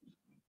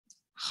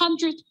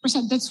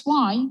 100%. That's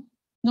why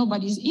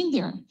nobody's in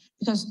there,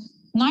 because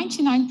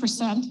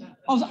 99%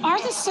 of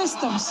other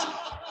systems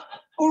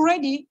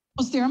already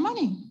lost their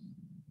money.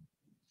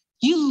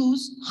 You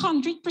lose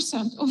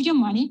 100% of your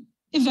money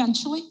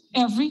eventually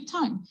every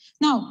time.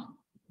 Now,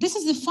 this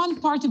is the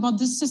fun part about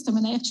this system,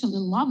 and I actually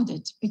loved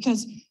it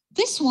because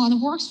this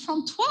one works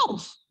from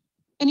 12.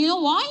 And you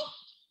know why?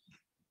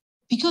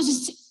 Because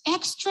it's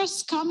extra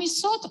scummy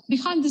sort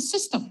behind the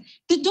system.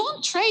 They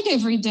don't trade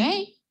every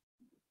day.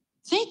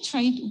 They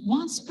trade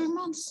once per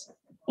month,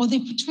 or they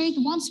trade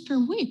once per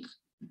week.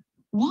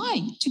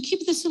 Why? To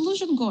keep this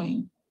illusion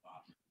going.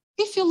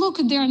 If you look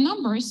at their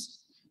numbers,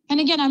 and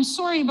again, I'm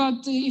sorry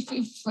about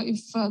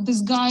if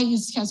this guy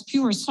has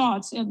pure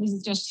thoughts and this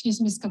is just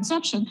his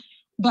misconception,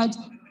 but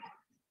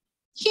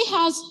he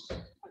has,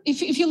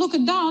 if you look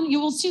it down, you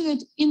will see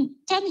that in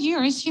 10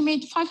 years, he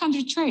made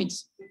 500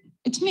 trades.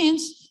 It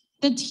means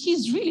that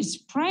he's really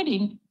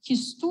spreading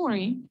his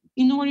story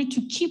in order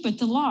to keep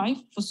it alive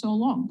for so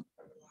long.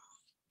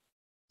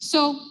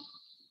 So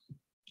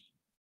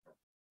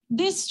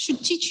this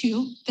should teach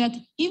you that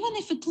even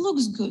if it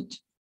looks good,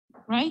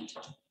 right?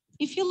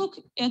 If you look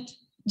at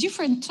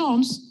different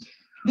tones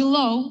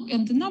below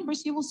and the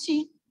numbers, you will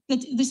see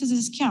that this is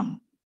a scam,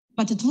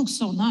 but it looks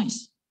so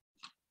nice.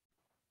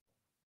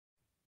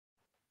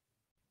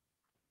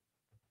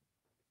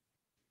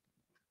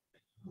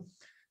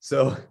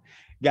 So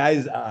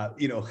guys,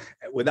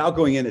 without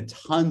going into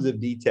tons of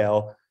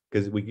detail,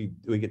 because we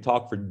could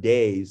talk for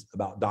days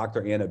about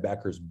Dr. Anna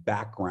Becker's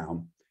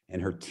background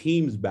and her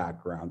team's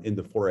background in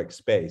the Forex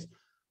space,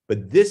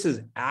 but this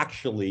is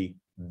actually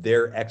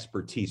their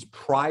expertise.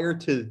 Prior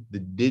to the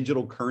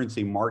digital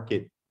currency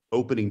market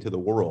opening to the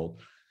world,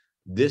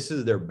 this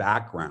is their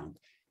background.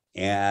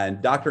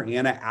 And Dr.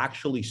 Anna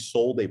actually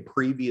sold a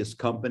previous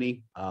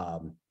company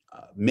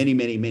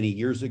many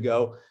years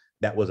ago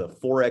that was a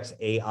Forex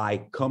AI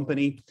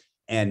company.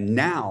 And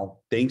now,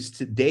 thanks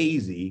to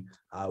Daisy,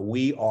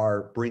 we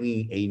are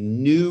bringing a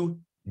new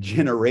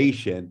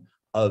generation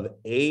of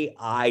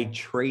AI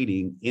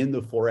trading in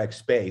the Forex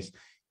space.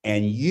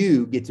 And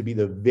you get to be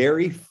the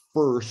very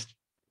first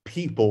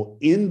people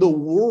in the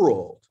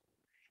world,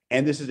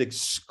 and this is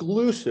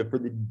exclusive for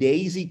the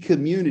Daisy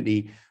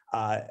community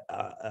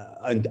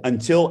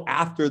until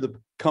after the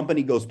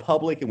company goes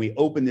public and we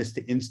open this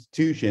to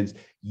institutions,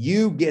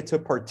 you get to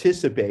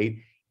participate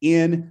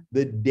in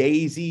the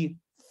Daisy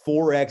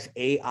Forex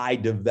AI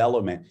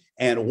development.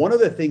 And one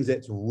of the things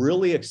that's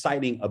really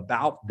exciting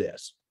about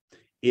this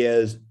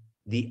is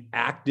the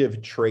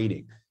active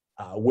trading,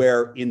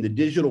 where in the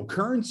digital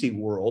currency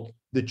world,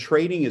 the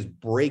trading is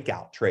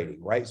breakout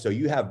trading, right? So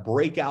you have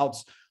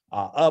breakouts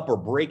up or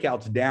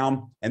breakouts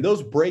down, and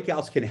those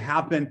breakouts can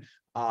happen,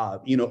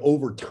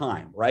 over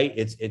time, right?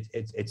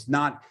 It's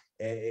not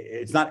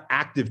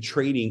active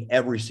trading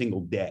every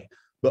single day.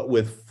 But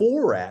with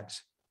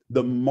Forex,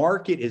 the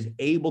market is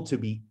able to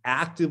be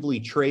actively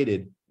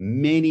traded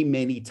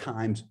many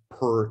times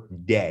per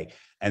day.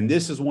 And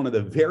this is one of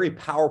the very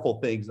powerful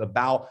things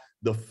about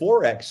the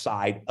Forex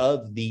side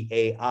of the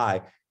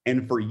AI.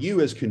 And for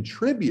you as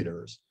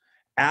contributors,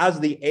 as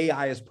the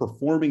AI is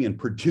performing and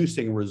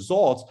producing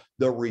results,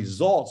 the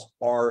results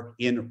are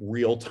in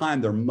real time.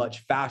 They're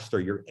much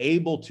faster. You're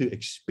able to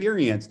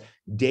experience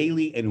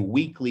daily and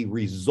weekly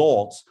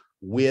results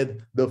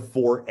with the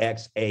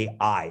Forex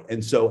AI.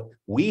 And so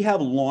we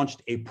have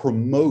launched a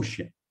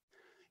promotion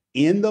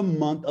in the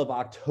month of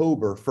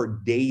October for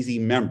Daisy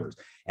members.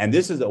 And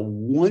this is a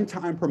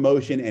one-time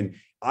promotion. And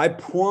I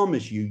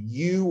promise you,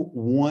 you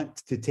want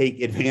to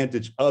take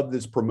advantage of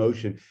this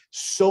promotion.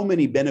 So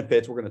many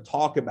benefits we're going to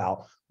talk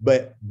about,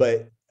 but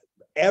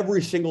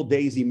every single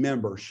Daisy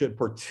member should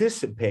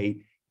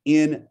participate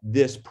in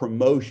this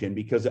promotion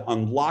because it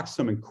unlocks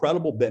some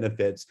incredible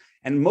benefits.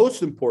 And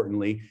most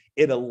importantly,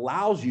 it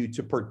allows you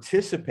to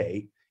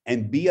participate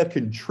and be a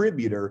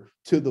contributor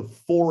to the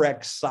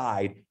Forex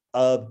side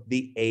of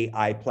the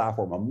AI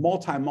platform, a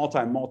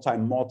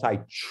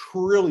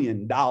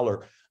multi-trillion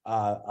dollar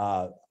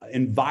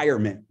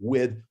environment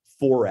with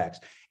Forex.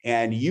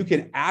 And you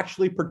can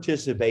actually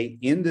participate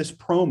in this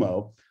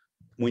promo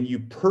when you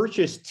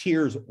purchase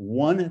tiers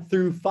 1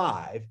 through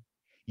 5.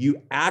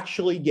 You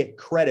actually get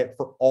credit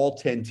for all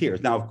 10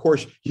 tiers. Now, of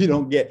course, you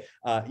don't get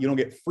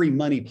free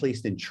money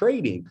placed in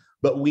trading,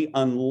 but we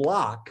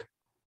unlock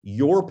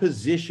your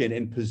position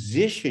and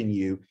position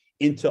you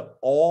into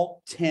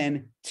all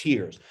 10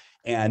 tiers.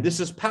 And this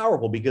is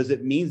powerful because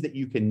it means that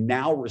you can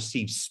now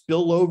receive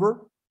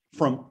spillover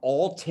from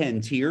all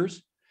 10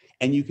 tiers,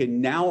 and you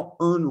can now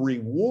earn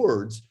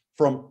rewards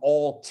from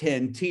all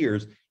 10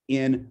 tiers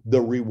in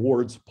the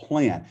rewards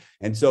plan.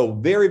 And so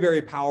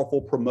very powerful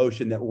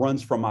promotion that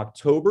runs from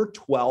October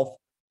 12th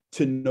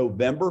to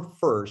November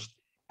 1st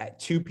at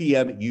 2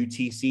 p.m.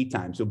 UTC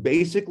time. So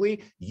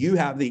basically, you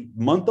have the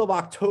month of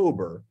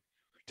October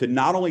to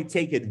not only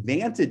take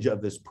advantage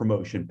of this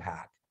promotion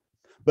pack,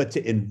 but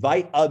to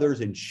invite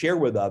others and share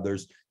with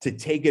others to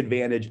take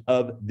advantage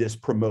of this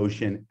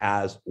promotion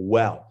as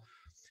well.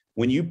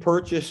 When you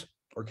purchase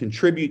or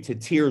contribute to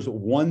tiers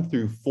 1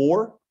 through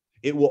 4,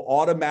 it will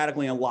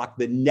automatically unlock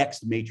the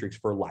next matrix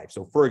for life.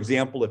 So for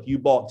example, if you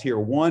bought tier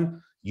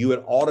 1, you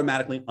would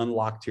automatically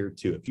unlock tier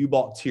 2. If you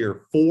bought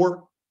tier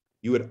 4,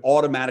 you would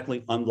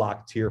automatically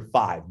unlock tier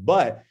 5.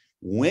 But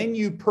when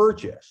you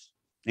purchase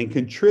and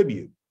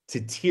contribute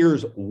to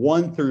tiers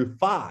 1 through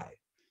 5,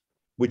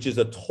 which is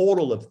a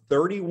total of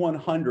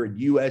 3,100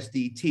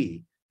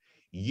 USDT,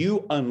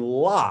 you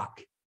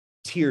unlock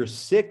tier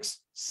 6,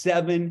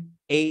 7,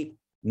 8,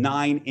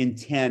 9, and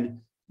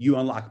 10. You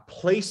unlock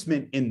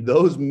placement in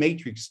those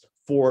matrices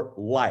for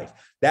life.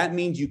 That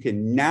means you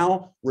can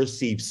now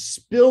receive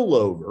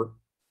spillover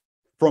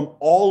from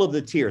all of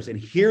the tiers. And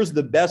here's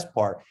the best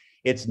part.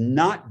 It's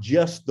not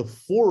just the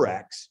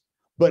Forex,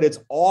 but it's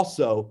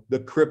also the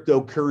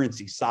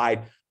cryptocurrency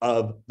side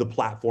of the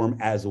platform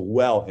as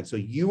well. And so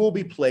you will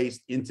be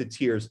placed into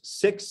tiers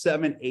 6,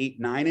 7, 8,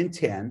 9, and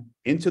 10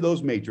 into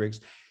those matrix.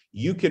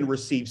 You can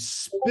receive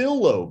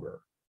spillover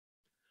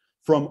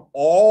from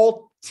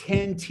all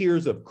 10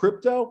 tiers of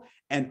crypto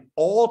and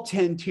all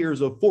 10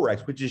 tiers of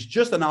Forex, which is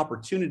just an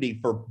opportunity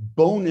for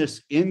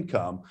bonus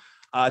income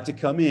to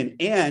come in.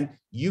 And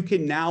you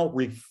can now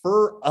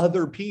refer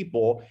other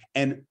people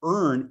and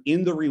earn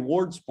in the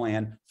rewards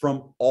plan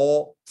from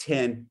all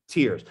 10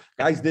 tiers.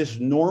 Guys, this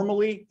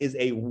normally is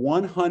a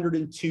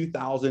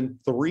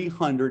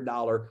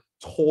 $102,300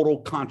 total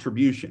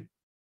contribution.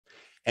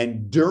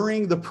 And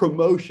during the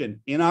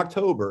promotion in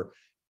October,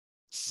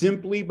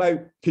 simply by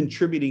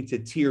contributing to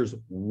tiers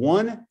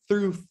 1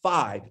 through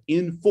 5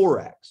 in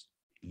Forex,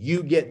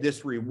 you get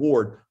this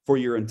reward for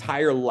your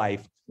entire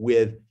life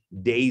with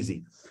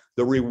Daisy.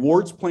 The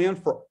rewards plan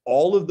for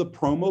all of the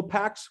promo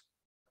packs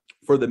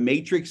for the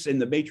Matrix and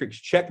the Matrix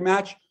check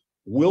match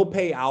will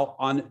pay out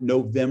on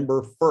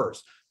November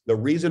 1st. The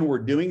reason we're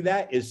doing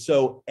that is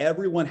so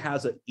everyone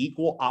has an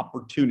equal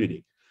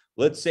opportunity.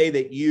 Let's say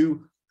that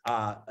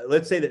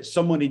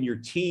someone in your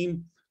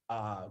team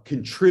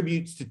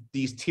contributes to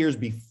these tiers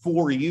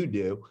before you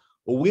do.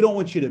 Well, we don't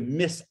want you to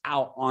miss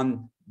out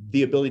on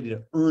the ability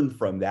to earn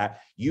from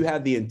that. You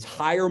have the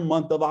entire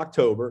month of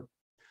October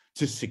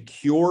to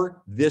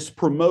secure this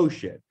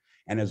promotion.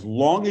 And as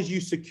long as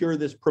you secure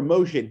this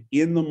promotion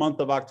in the month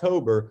of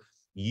October,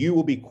 you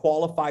will be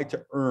qualified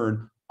to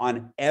earn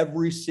on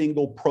every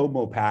single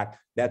promo pack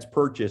that's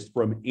purchased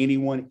from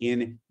anyone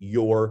in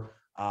your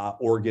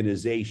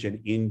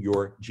organization, in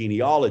your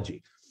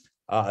genealogy.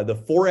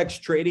 The Forex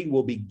trading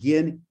will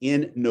begin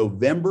in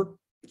November.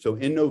 So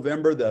in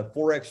November, the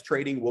Forex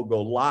trading will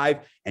go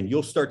live and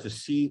you'll start to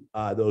see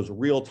those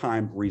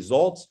real-time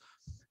results.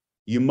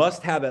 You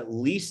must have at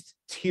least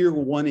tier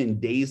 1 in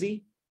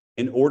Daisy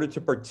in order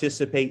to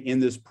participate in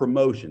this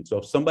promotion. So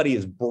if somebody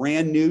is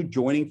brand new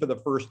joining for the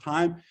first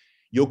time,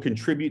 you'll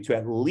contribute to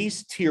at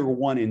least tier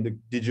 1 in the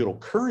digital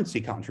currency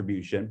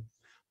contribution.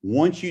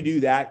 Once you do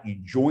that, you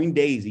join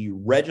Daisy,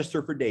 you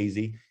register for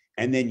Daisy,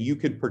 and then you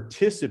can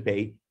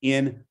participate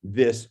in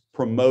this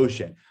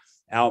promotion.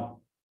 Now,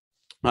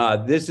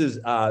 this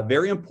is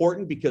very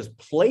important because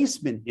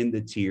placement in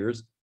the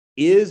tiers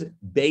is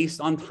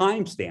based on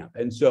timestamp.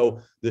 And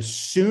so the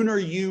sooner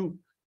you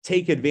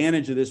take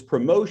advantage of this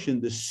promotion,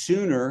 the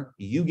sooner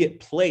you get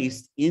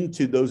placed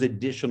into those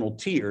additional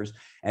tiers.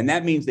 And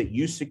that means that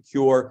you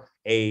secure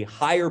a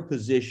higher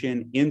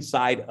position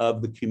inside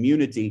of the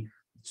community.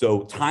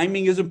 So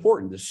timing is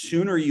important. The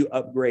sooner you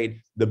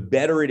upgrade, the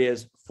better it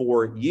is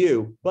for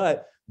you.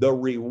 But the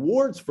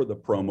rewards for the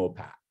promo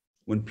pack,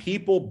 when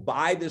people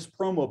buy this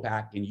promo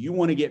pack and you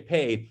want to get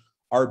paid,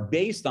 are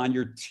based on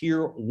your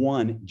tier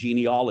 1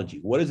 genealogy.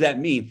 What does that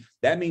mean?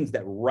 That means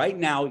that right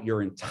now,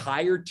 your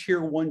entire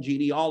tier 1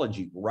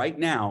 genealogy right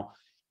now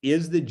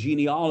is the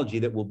genealogy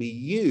that will be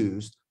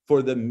used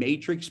for the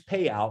Matrix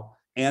payout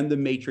and the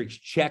Matrix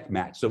check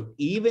match. So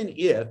even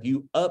if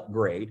you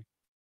upgrade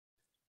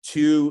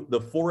to the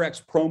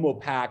Forex promo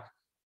pack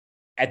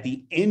at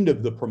the end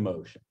of the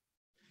promotion,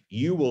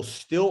 you will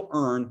still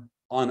earn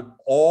on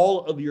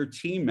all of your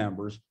team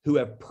members who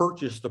have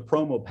purchased the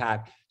promo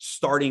pack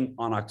starting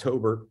on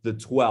October the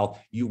 12th.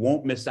 You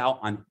won't miss out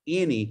on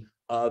any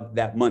of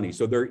that money.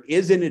 So there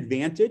is an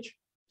advantage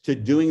to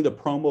doing the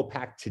promo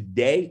pack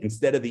today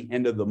instead of the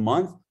end of the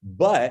month.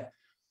 But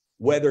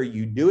whether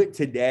you do it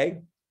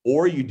today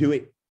or you do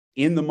it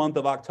in the month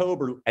of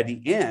October, at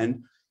the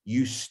end,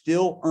 you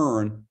still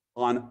earn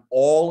on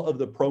all of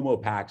the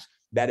promo packs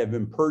that have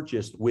been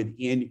purchased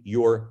within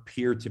your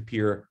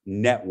peer-to-peer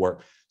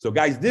network. So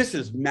guys, this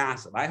is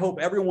massive. I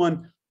hope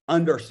everyone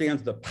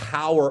understands the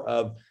power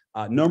of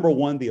number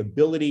one, the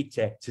ability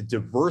to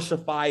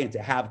diversify and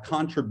to have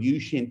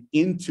contribution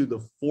into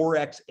the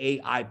Forex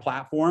AI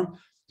platform,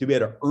 to be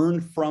able to earn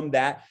from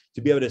that,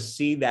 to be able to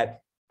see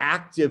that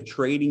active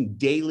trading,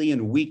 daily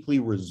and weekly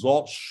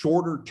results,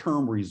 shorter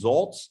term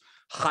results,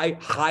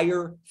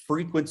 higher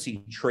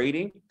frequency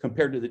trading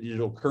compared to the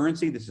digital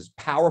currency. This is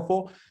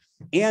powerful.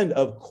 And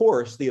of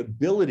course, the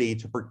ability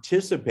to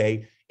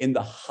participate in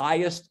the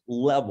highest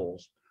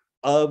levels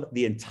of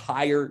the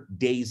entire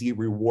Daisy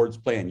rewards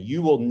plan.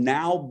 You will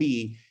now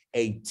be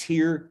a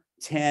tier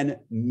 10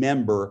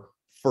 member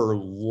for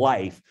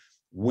life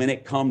when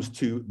it comes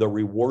to the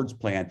rewards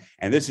plan.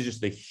 And this is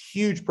just a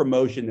huge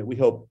promotion that we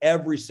hope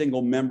every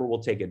single member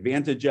will take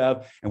advantage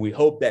of. And we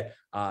hope that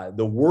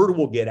the word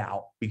will get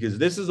out, because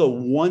this is a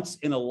once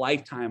in a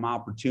lifetime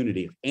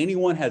opportunity. If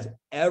anyone has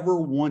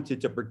ever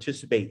wanted to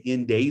participate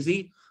in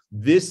Daisy,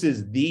 this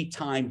is the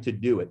time to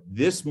do it.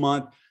 This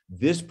month,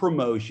 this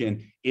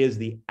promotion is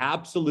the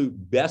absolute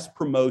best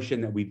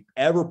promotion that we've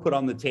ever put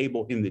on the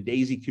table in the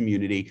Daisy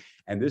community.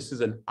 And this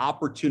is an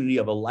opportunity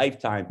of a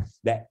lifetime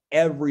that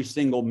every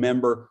single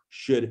member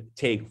should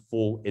take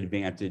full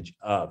advantage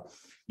of.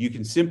 You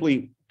can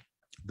simply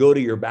go to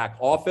your back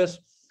office.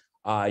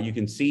 You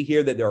can see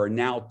here that there are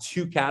now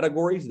two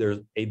categories. There's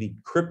the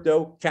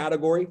crypto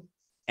category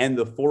and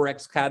the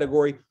Forex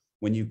category.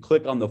 When you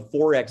click on the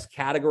Forex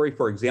category,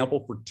 for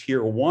example, for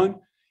tier 1,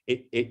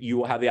 you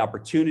will have the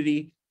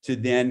opportunity to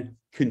then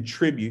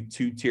contribute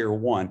to tier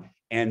 1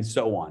 and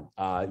so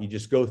on. You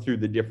just go through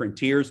the different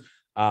tiers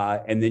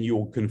and then you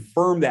will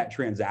confirm that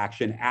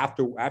transaction.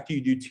 After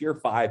you do tier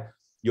 5,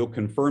 you'll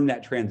confirm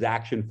that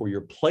transaction for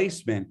your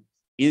placement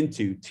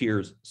into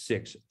tiers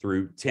 6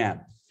 through 10.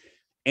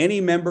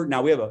 Any member,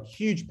 now we have a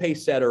huge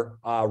Paysetter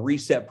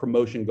reset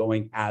promotion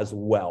going as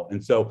well.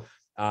 And so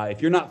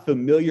if you're not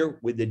familiar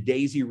with the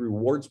Daisy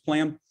rewards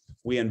plan,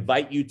 we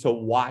invite you to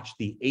watch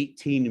the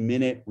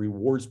 18-minute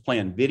rewards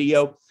plan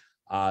video.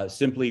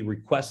 Simply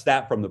request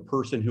that from the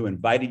person who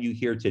invited you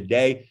here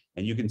today,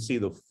 and you can see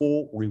the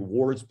full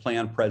rewards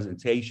plan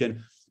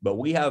presentation. But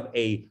we have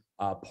a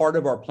part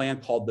of our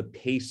plan called the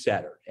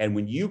Paysetter. And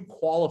when you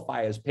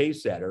qualify as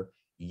Paysetter,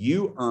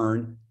 you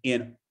earn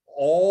in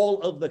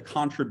all of the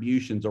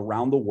contributions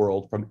around the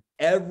world from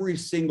every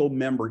single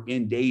member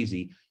in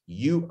Daisy,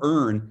 you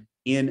earn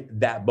in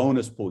that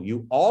bonus pool.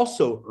 You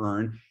also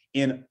earn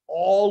in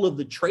all of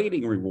the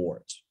trading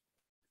rewards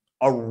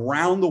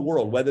around the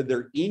world, whether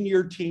they're in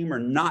your team or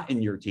not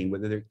in your team,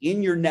 whether they're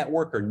in your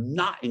network or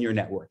not in your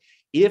network.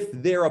 If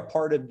they're a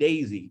part of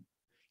Daisy,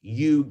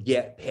 you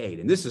get paid.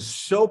 And this is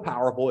so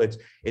powerful.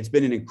 It's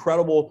been an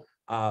incredible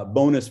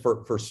bonus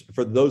for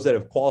those that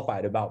have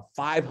qualified. About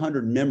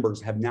 500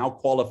 members have now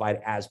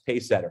qualified as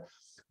Paysetter.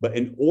 But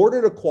in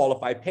order to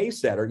qualify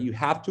Paysetter, you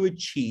have to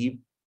achieve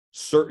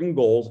certain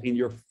goals in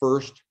your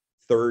first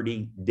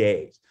 30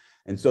 days.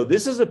 And so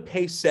this is a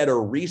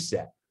Paysetter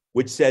reset,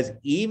 which says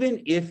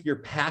even if you're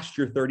past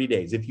your 30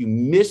 days, if you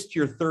missed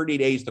your 30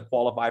 days to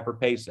qualify for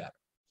Paysetter,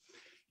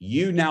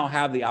 you now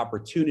have the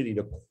opportunity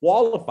to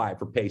qualify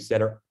for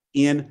Paysetter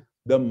in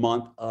the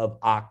month of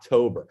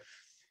October.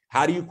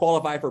 How do you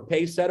qualify for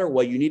Paysetter?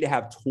 Well, you need to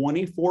have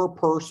 24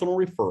 personal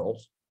referrals,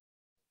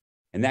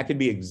 and that could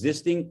be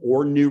existing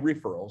or new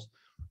referrals,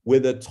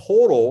 with a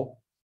total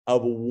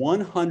of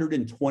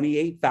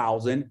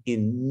 128,000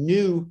 in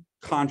new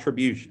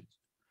contributions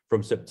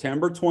from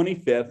September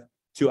 25th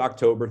to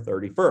October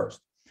 31st.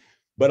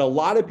 But a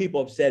lot of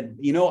people have said,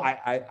 you know,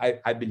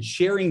 I've been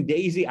sharing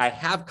Daisy. I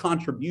have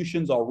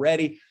contributions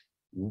already.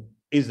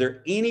 Is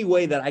there any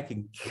way that I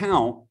can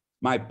count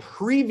my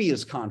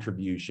previous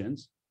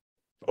contributions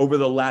over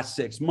the last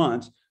 6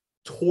 months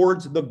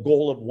towards the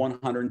goal of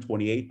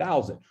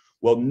 128,000?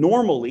 Well,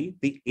 normally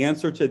the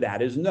answer to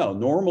that is no.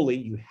 Normally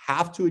you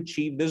have to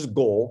achieve this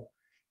goal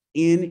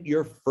in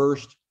your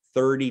first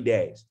 30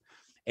 days.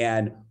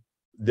 And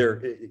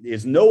there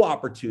is no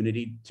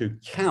opportunity to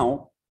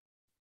count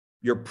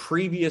your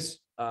previous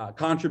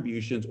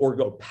contributions or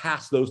go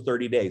past those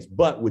 30 days.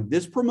 But with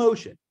this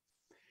promotion,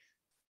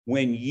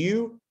 when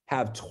you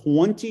have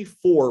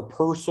 24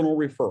 personal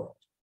referrals,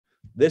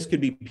 this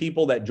could be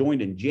people that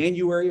joined in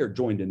January or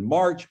joined in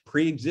March,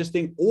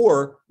 pre-existing,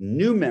 or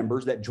new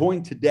members that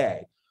joined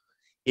today.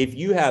 If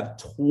you have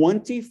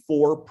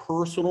 24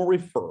 personal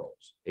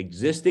referrals,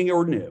 existing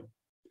or new,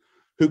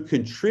 who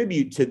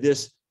contribute to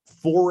this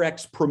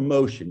Forex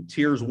promotion,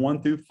 tiers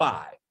 1 through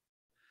 5,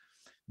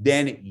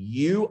 then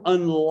you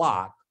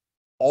unlock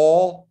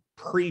all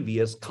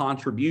previous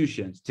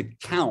contributions to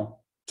count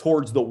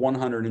towards the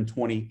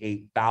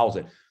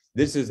 128,000.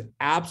 This is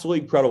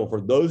absolutely incredible.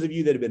 For those of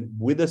you that have been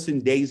with us in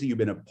Daisy, you've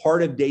been a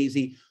part of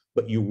Daisy,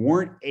 but you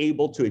weren't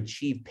able to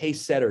achieve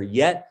Paysetter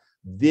yet,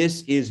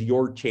 this is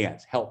your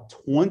chance. Help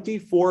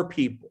 24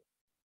 people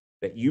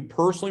that you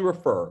personally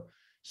refer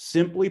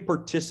simply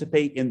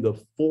participate in the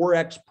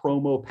Forex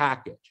promo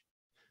package,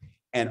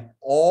 and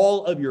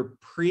all of your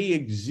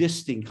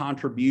pre-existing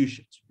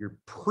contributions, your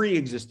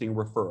pre-existing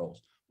referrals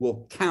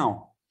will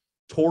count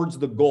towards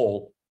the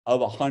goal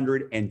of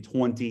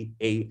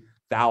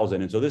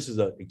 128,000. And so this is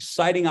an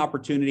exciting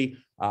opportunity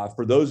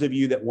for those of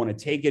you that want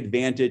to take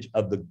advantage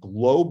of the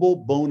global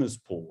bonus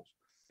pools,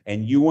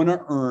 and you want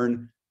to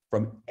earn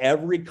from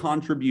every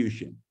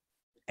contribution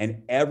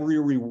and every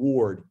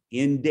reward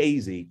in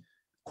Daisy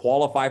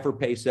qualify for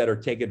Payset or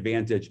take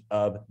advantage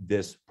of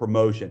this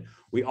promotion.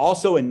 We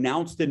also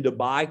announced in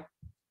Dubai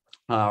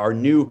our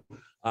new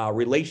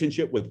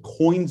relationship with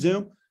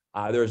CoinZoom.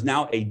 There's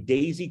now a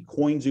Daisy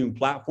CoinZoom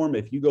platform.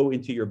 If you go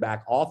into your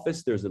back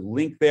office, there's a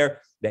link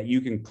there that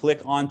you can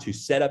click on to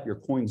set up your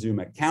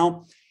CoinZoom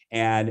account.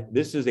 And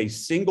this is a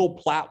single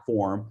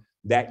platform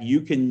that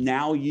you can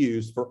now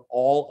use for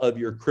all of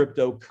your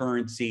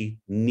cryptocurrency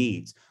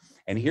needs.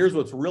 And here's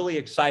what's really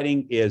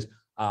exciting is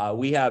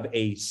we have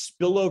a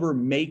spillover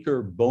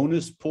maker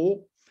bonus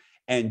pool,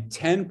 and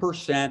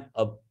 10%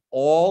 of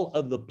all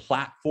of the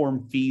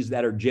platform fees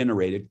that are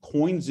generated,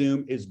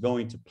 CoinZoom is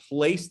going to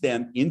place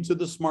them into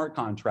the smart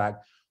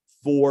contract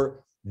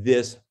for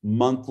this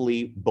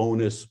monthly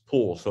bonus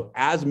pool. So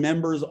as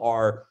members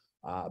are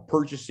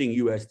purchasing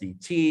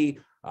USDT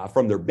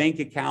from their bank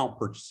account,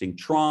 purchasing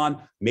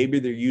Tron, maybe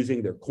they're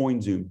using their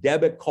CoinZoom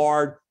debit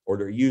card, or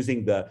they're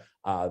using the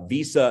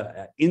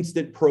Visa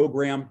Instant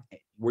program,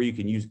 where you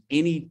can use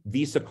any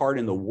Visa card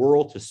in the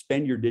world to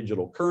spend your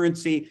digital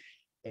currency.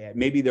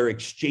 Maybe they're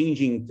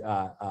exchanging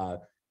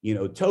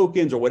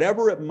tokens or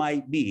whatever it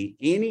might be.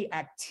 Any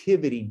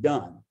activity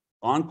done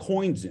on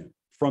CoinZoom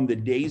from the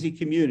Daisy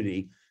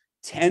community,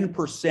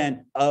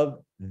 10% of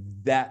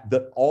that,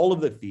 all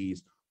of the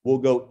fees will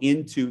go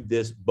into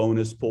this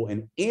bonus pool,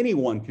 and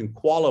anyone can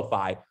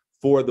qualify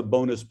for the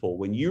bonus pool.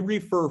 When you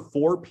refer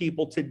 4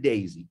 people to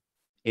Daisy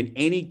in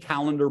any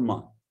calendar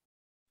month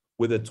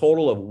with a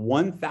total of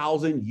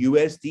 1,000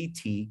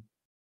 USDT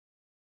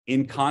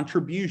in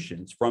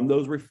contributions from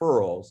those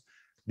referrals,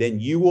 then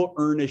you will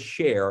earn a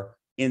share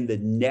in the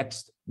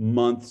next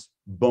month's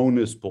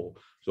bonus pool.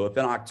 So if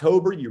in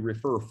October you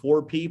refer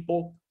 4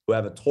 people who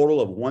have a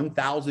total of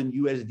 1,000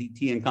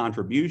 USDT in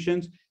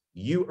contributions,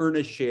 you earn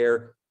a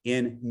share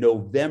in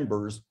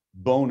November's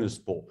bonus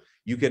pool.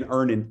 You can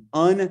earn an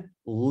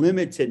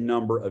unlimited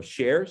number of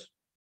shares,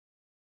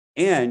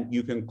 and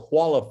you can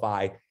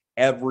qualify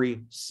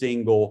every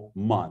single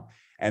month.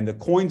 And the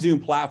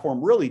CoinZoom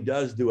platform really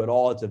does do it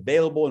all. It's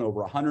available in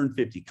over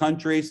 150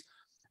 countries.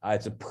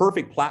 It's a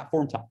perfect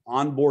platform to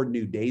onboard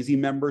new Daisy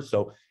members.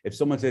 So if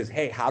someone says,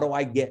 hey, how do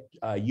I get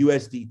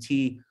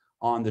USDT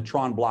on the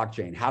Tron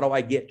blockchain? How do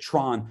I get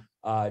Tron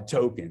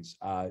tokens?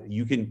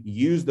 You can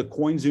use the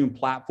CoinZoom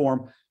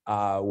platform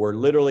where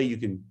literally you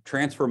can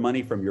transfer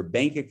money from your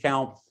bank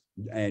account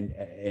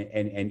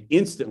and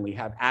instantly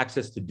have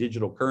access to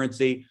digital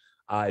currency.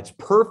 It's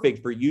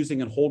perfect for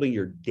using and holding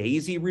your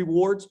Daisy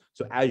rewards.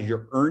 So as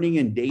you're earning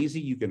in Daisy,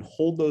 you can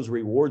hold those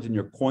rewards in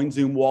your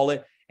CoinZoom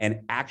wallet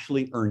and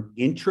actually earn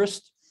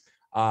interest.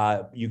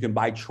 You can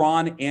buy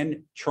Tron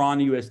and Tron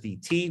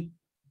USDT.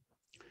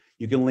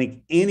 You can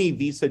link any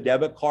Visa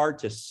debit card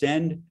to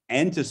send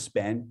and to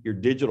spend your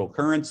digital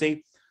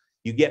currency.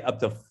 You get up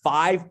to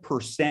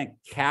 5%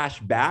 cash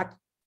back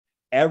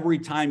every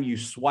time you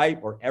swipe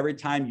or every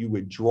time you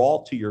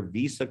withdraw to your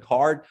Visa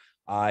card.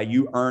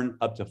 You earn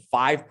up to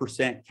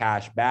 5%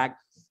 cash back.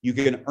 You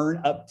can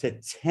earn up to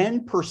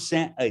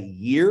 10% a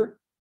year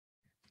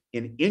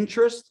in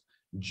interest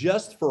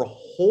just for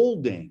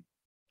holding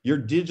your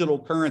digital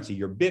currency,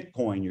 your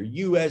Bitcoin, your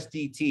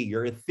USDT,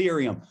 your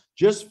Ethereum,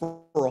 just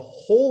for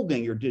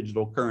holding your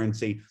digital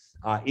currency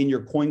in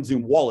your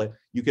CoinZoom wallet.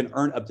 You can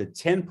earn up to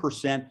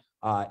 10%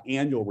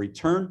 annual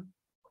return.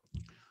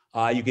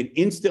 You can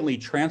instantly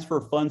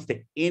transfer funds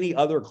to any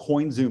other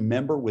CoinZoom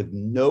member with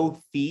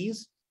no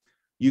fees.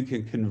 You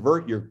can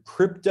convert your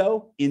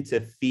crypto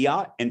into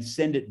fiat and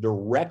send it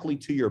directly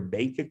to your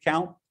bank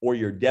account or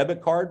your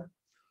debit card.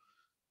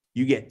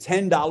 You get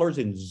 $10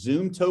 in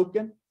Zoom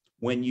token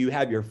when you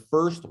have your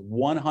first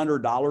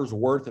 $100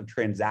 worth of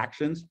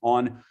transactions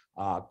on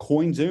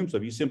CoinZoom. So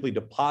if you simply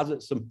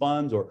deposit some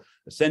funds or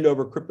send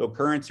over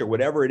cryptocurrency or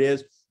whatever it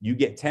is, you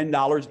get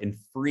 $10 in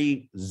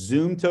free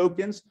Zoom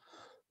tokens.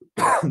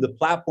 The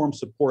platform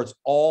supports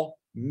all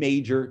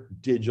major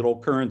digital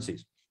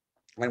currencies.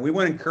 And we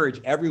want to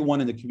encourage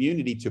everyone in the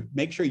community to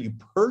make sure you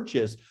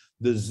purchase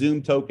the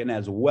Zoom token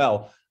as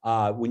well.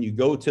 When you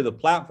go to the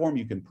platform,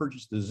 you can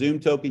purchase the Zoom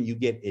token. You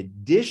get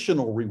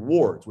additional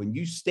rewards. When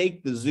you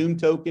stake the Zoom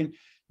token,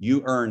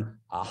 you earn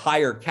a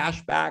higher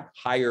cash back,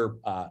 higher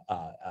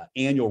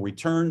annual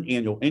return,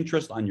 annual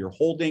interest on your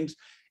holdings.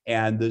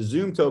 And the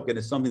Zoom token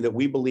is something that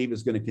we believe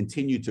is going to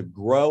continue to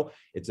grow.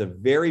 It's a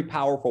very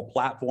powerful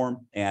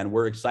platform, and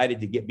we're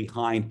excited to get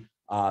behind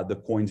the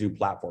CoinZoom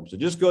platform. So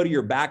just go to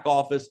your back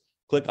office,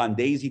 click on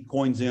Daisy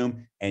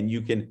CoinZoom, and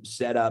you can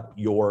set up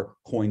your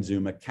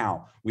CoinZoom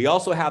account. We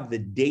also have the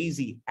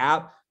Daisy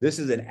app. This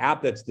is an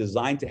app that's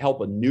designed to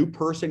help a new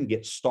person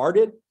get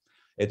started.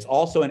 It's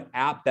also an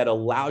app that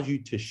allows you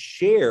to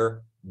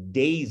share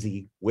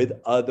Daisy with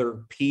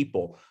other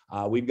people.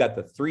 We've got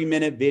the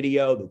 3-minute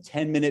video, the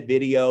 10-minute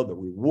video, the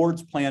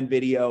rewards plan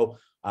video.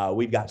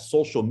 We've got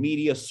social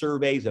media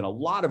surveys and a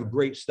lot of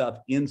great stuff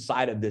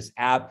inside of this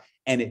app,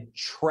 and it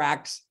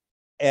tracks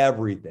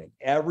everything.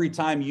 Every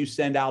time you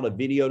send out a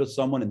video to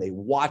someone and they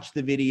watch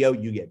the video,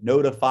 you get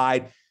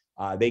notified.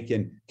 They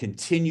can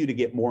continue to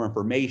get more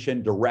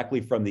information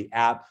directly from the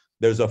app.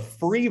 There's a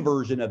free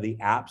version of the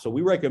app. So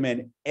we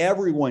recommend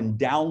everyone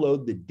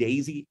download the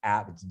Daisy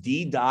app. It's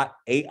d.ai.sy.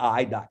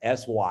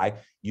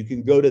 You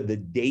can go to the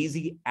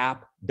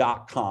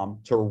daisyapp.com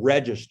to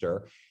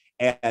register.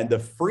 And the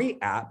free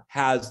app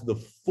has the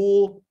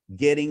full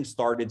getting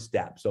started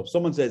steps. So if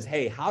someone says,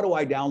 hey, how do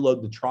I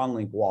download the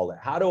TronLink wallet?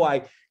 How do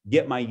I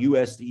get my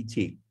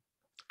USDT?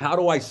 How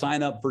do I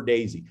sign up for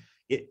Daisy?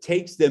 It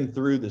takes them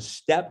through the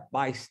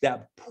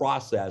step-by-step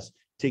process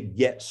to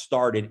get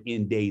started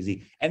in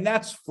Daisy. And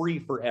that's free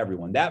for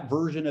everyone. That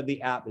version of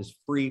the app is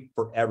free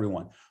for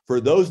everyone.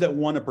 For those that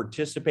want to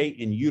participate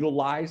and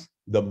utilize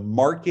the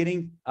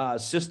marketing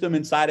system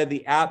inside of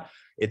the app,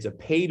 it's a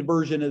paid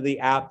version of the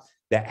app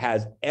that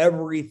has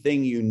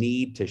everything you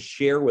need to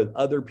share with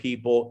other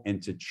people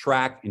and to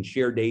track and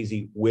share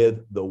Daisy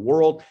with the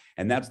world.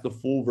 And that's the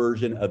full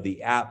version of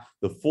the app.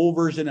 The full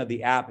version of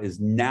the app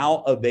is now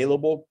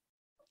available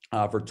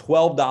for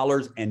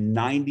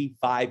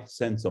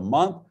 $12.95 a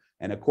month.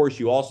 And of course,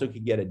 you also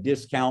can get a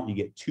discount. You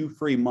get 2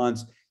 free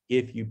months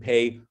if you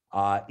pay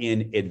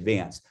in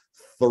advance.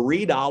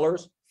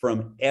 $3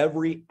 from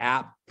every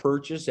app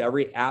purchase,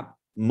 every app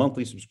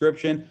monthly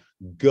subscription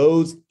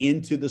goes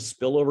into the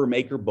spillover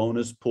maker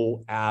bonus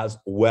pool as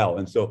well.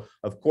 And so,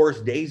 of course,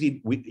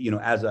 Daisy,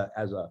 as a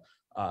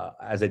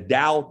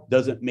DAO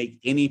doesn't make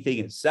anything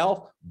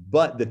itself,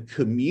 but the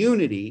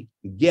community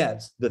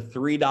gets the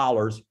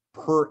 $3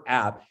 per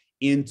app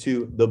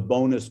into the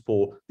bonus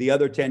pool. The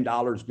other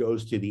 $10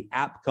 goes to the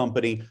app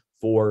company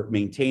for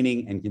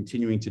maintaining and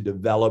continuing to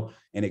develop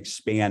and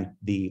expand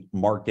the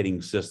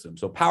marketing system.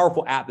 So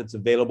powerful app that's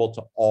available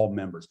to all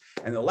members.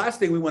 And the last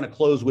thing we want to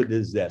close with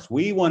is this.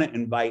 We want to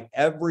invite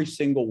every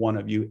single one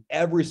of you,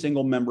 every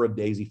single member of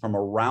Daisy from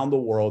around the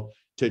world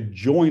to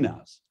join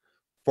us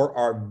for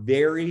our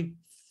very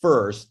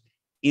first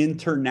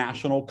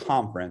international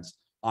conference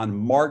on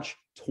March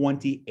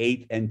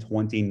 28th and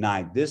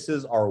 29th. This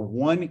is our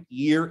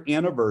 1-year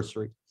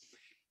anniversary.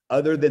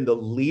 Other than the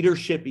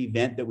leadership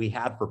event that we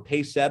had for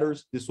pace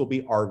setters, this will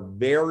be our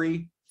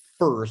very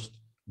first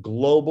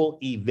global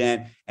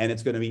event, and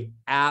it's going to be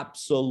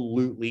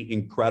absolutely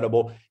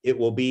incredible. It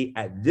will be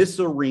at this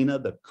arena,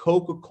 the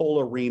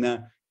Coca-Cola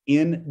Arena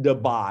in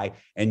Dubai,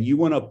 and you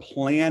want to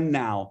plan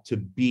now to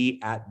be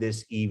at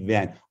this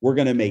event. We're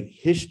going to make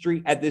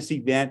history at this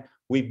event.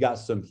 We've got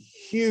some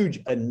huge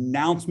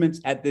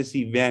announcements at this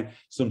event,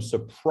 some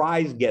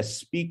surprise guest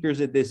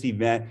speakers at this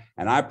event.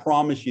 And I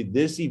promise you,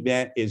 this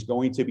event is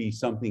going to be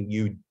something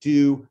you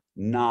do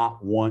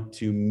not want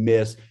to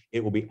miss.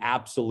 It will be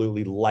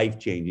absolutely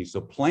life-changing.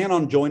 So plan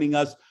on joining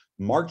us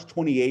March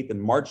 28th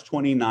and March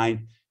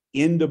 29th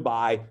in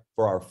Dubai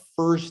for our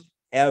first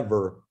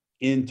ever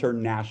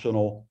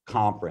international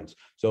conference.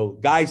 So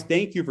guys,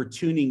 thank you for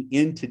tuning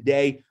in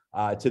today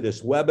to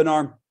this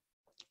webinar.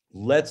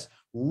 Let's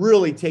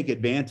really take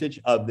advantage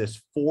of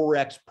this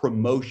Forex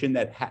promotion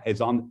that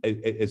is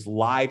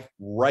live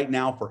right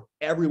now for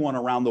everyone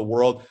around the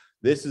world.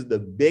 This is the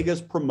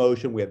biggest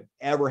promotion we have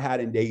ever had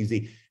in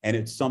Daisy, and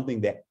it's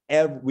something that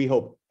we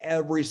hope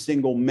every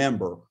single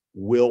member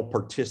will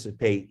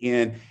participate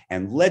in.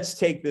 And let's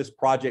take this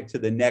project to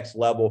the next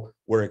level.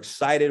 We're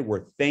excited.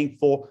 We're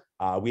thankful.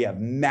 We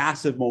have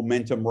massive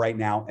momentum right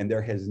now, and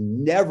there has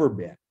never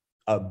been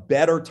a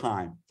better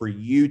time for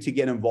you to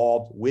get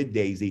involved with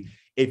Daisy.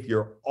 If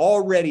you're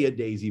already a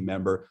Daisy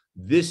member,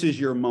 this is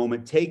your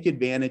moment. Take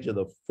advantage of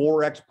the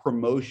Forex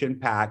promotion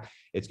pack.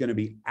 It's going to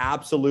be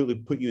absolutely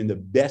put you in the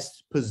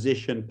best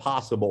position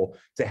possible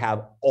to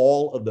have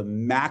all of the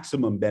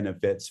maximum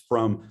benefits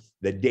from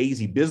the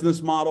Daisy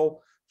business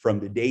model,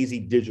 from the Daisy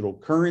digital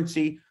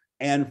currency,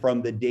 and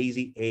from the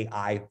Daisy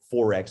AI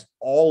Forex,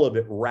 all of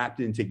it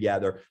wrapped in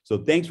together. So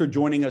thanks for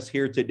joining us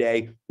here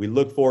today. We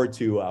look forward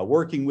to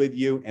working with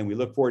you, and we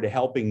look forward to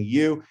helping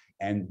you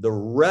and the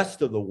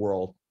rest of the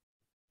world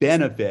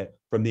benefit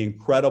from the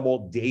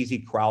incredible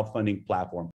Daisy crowdfunding platform.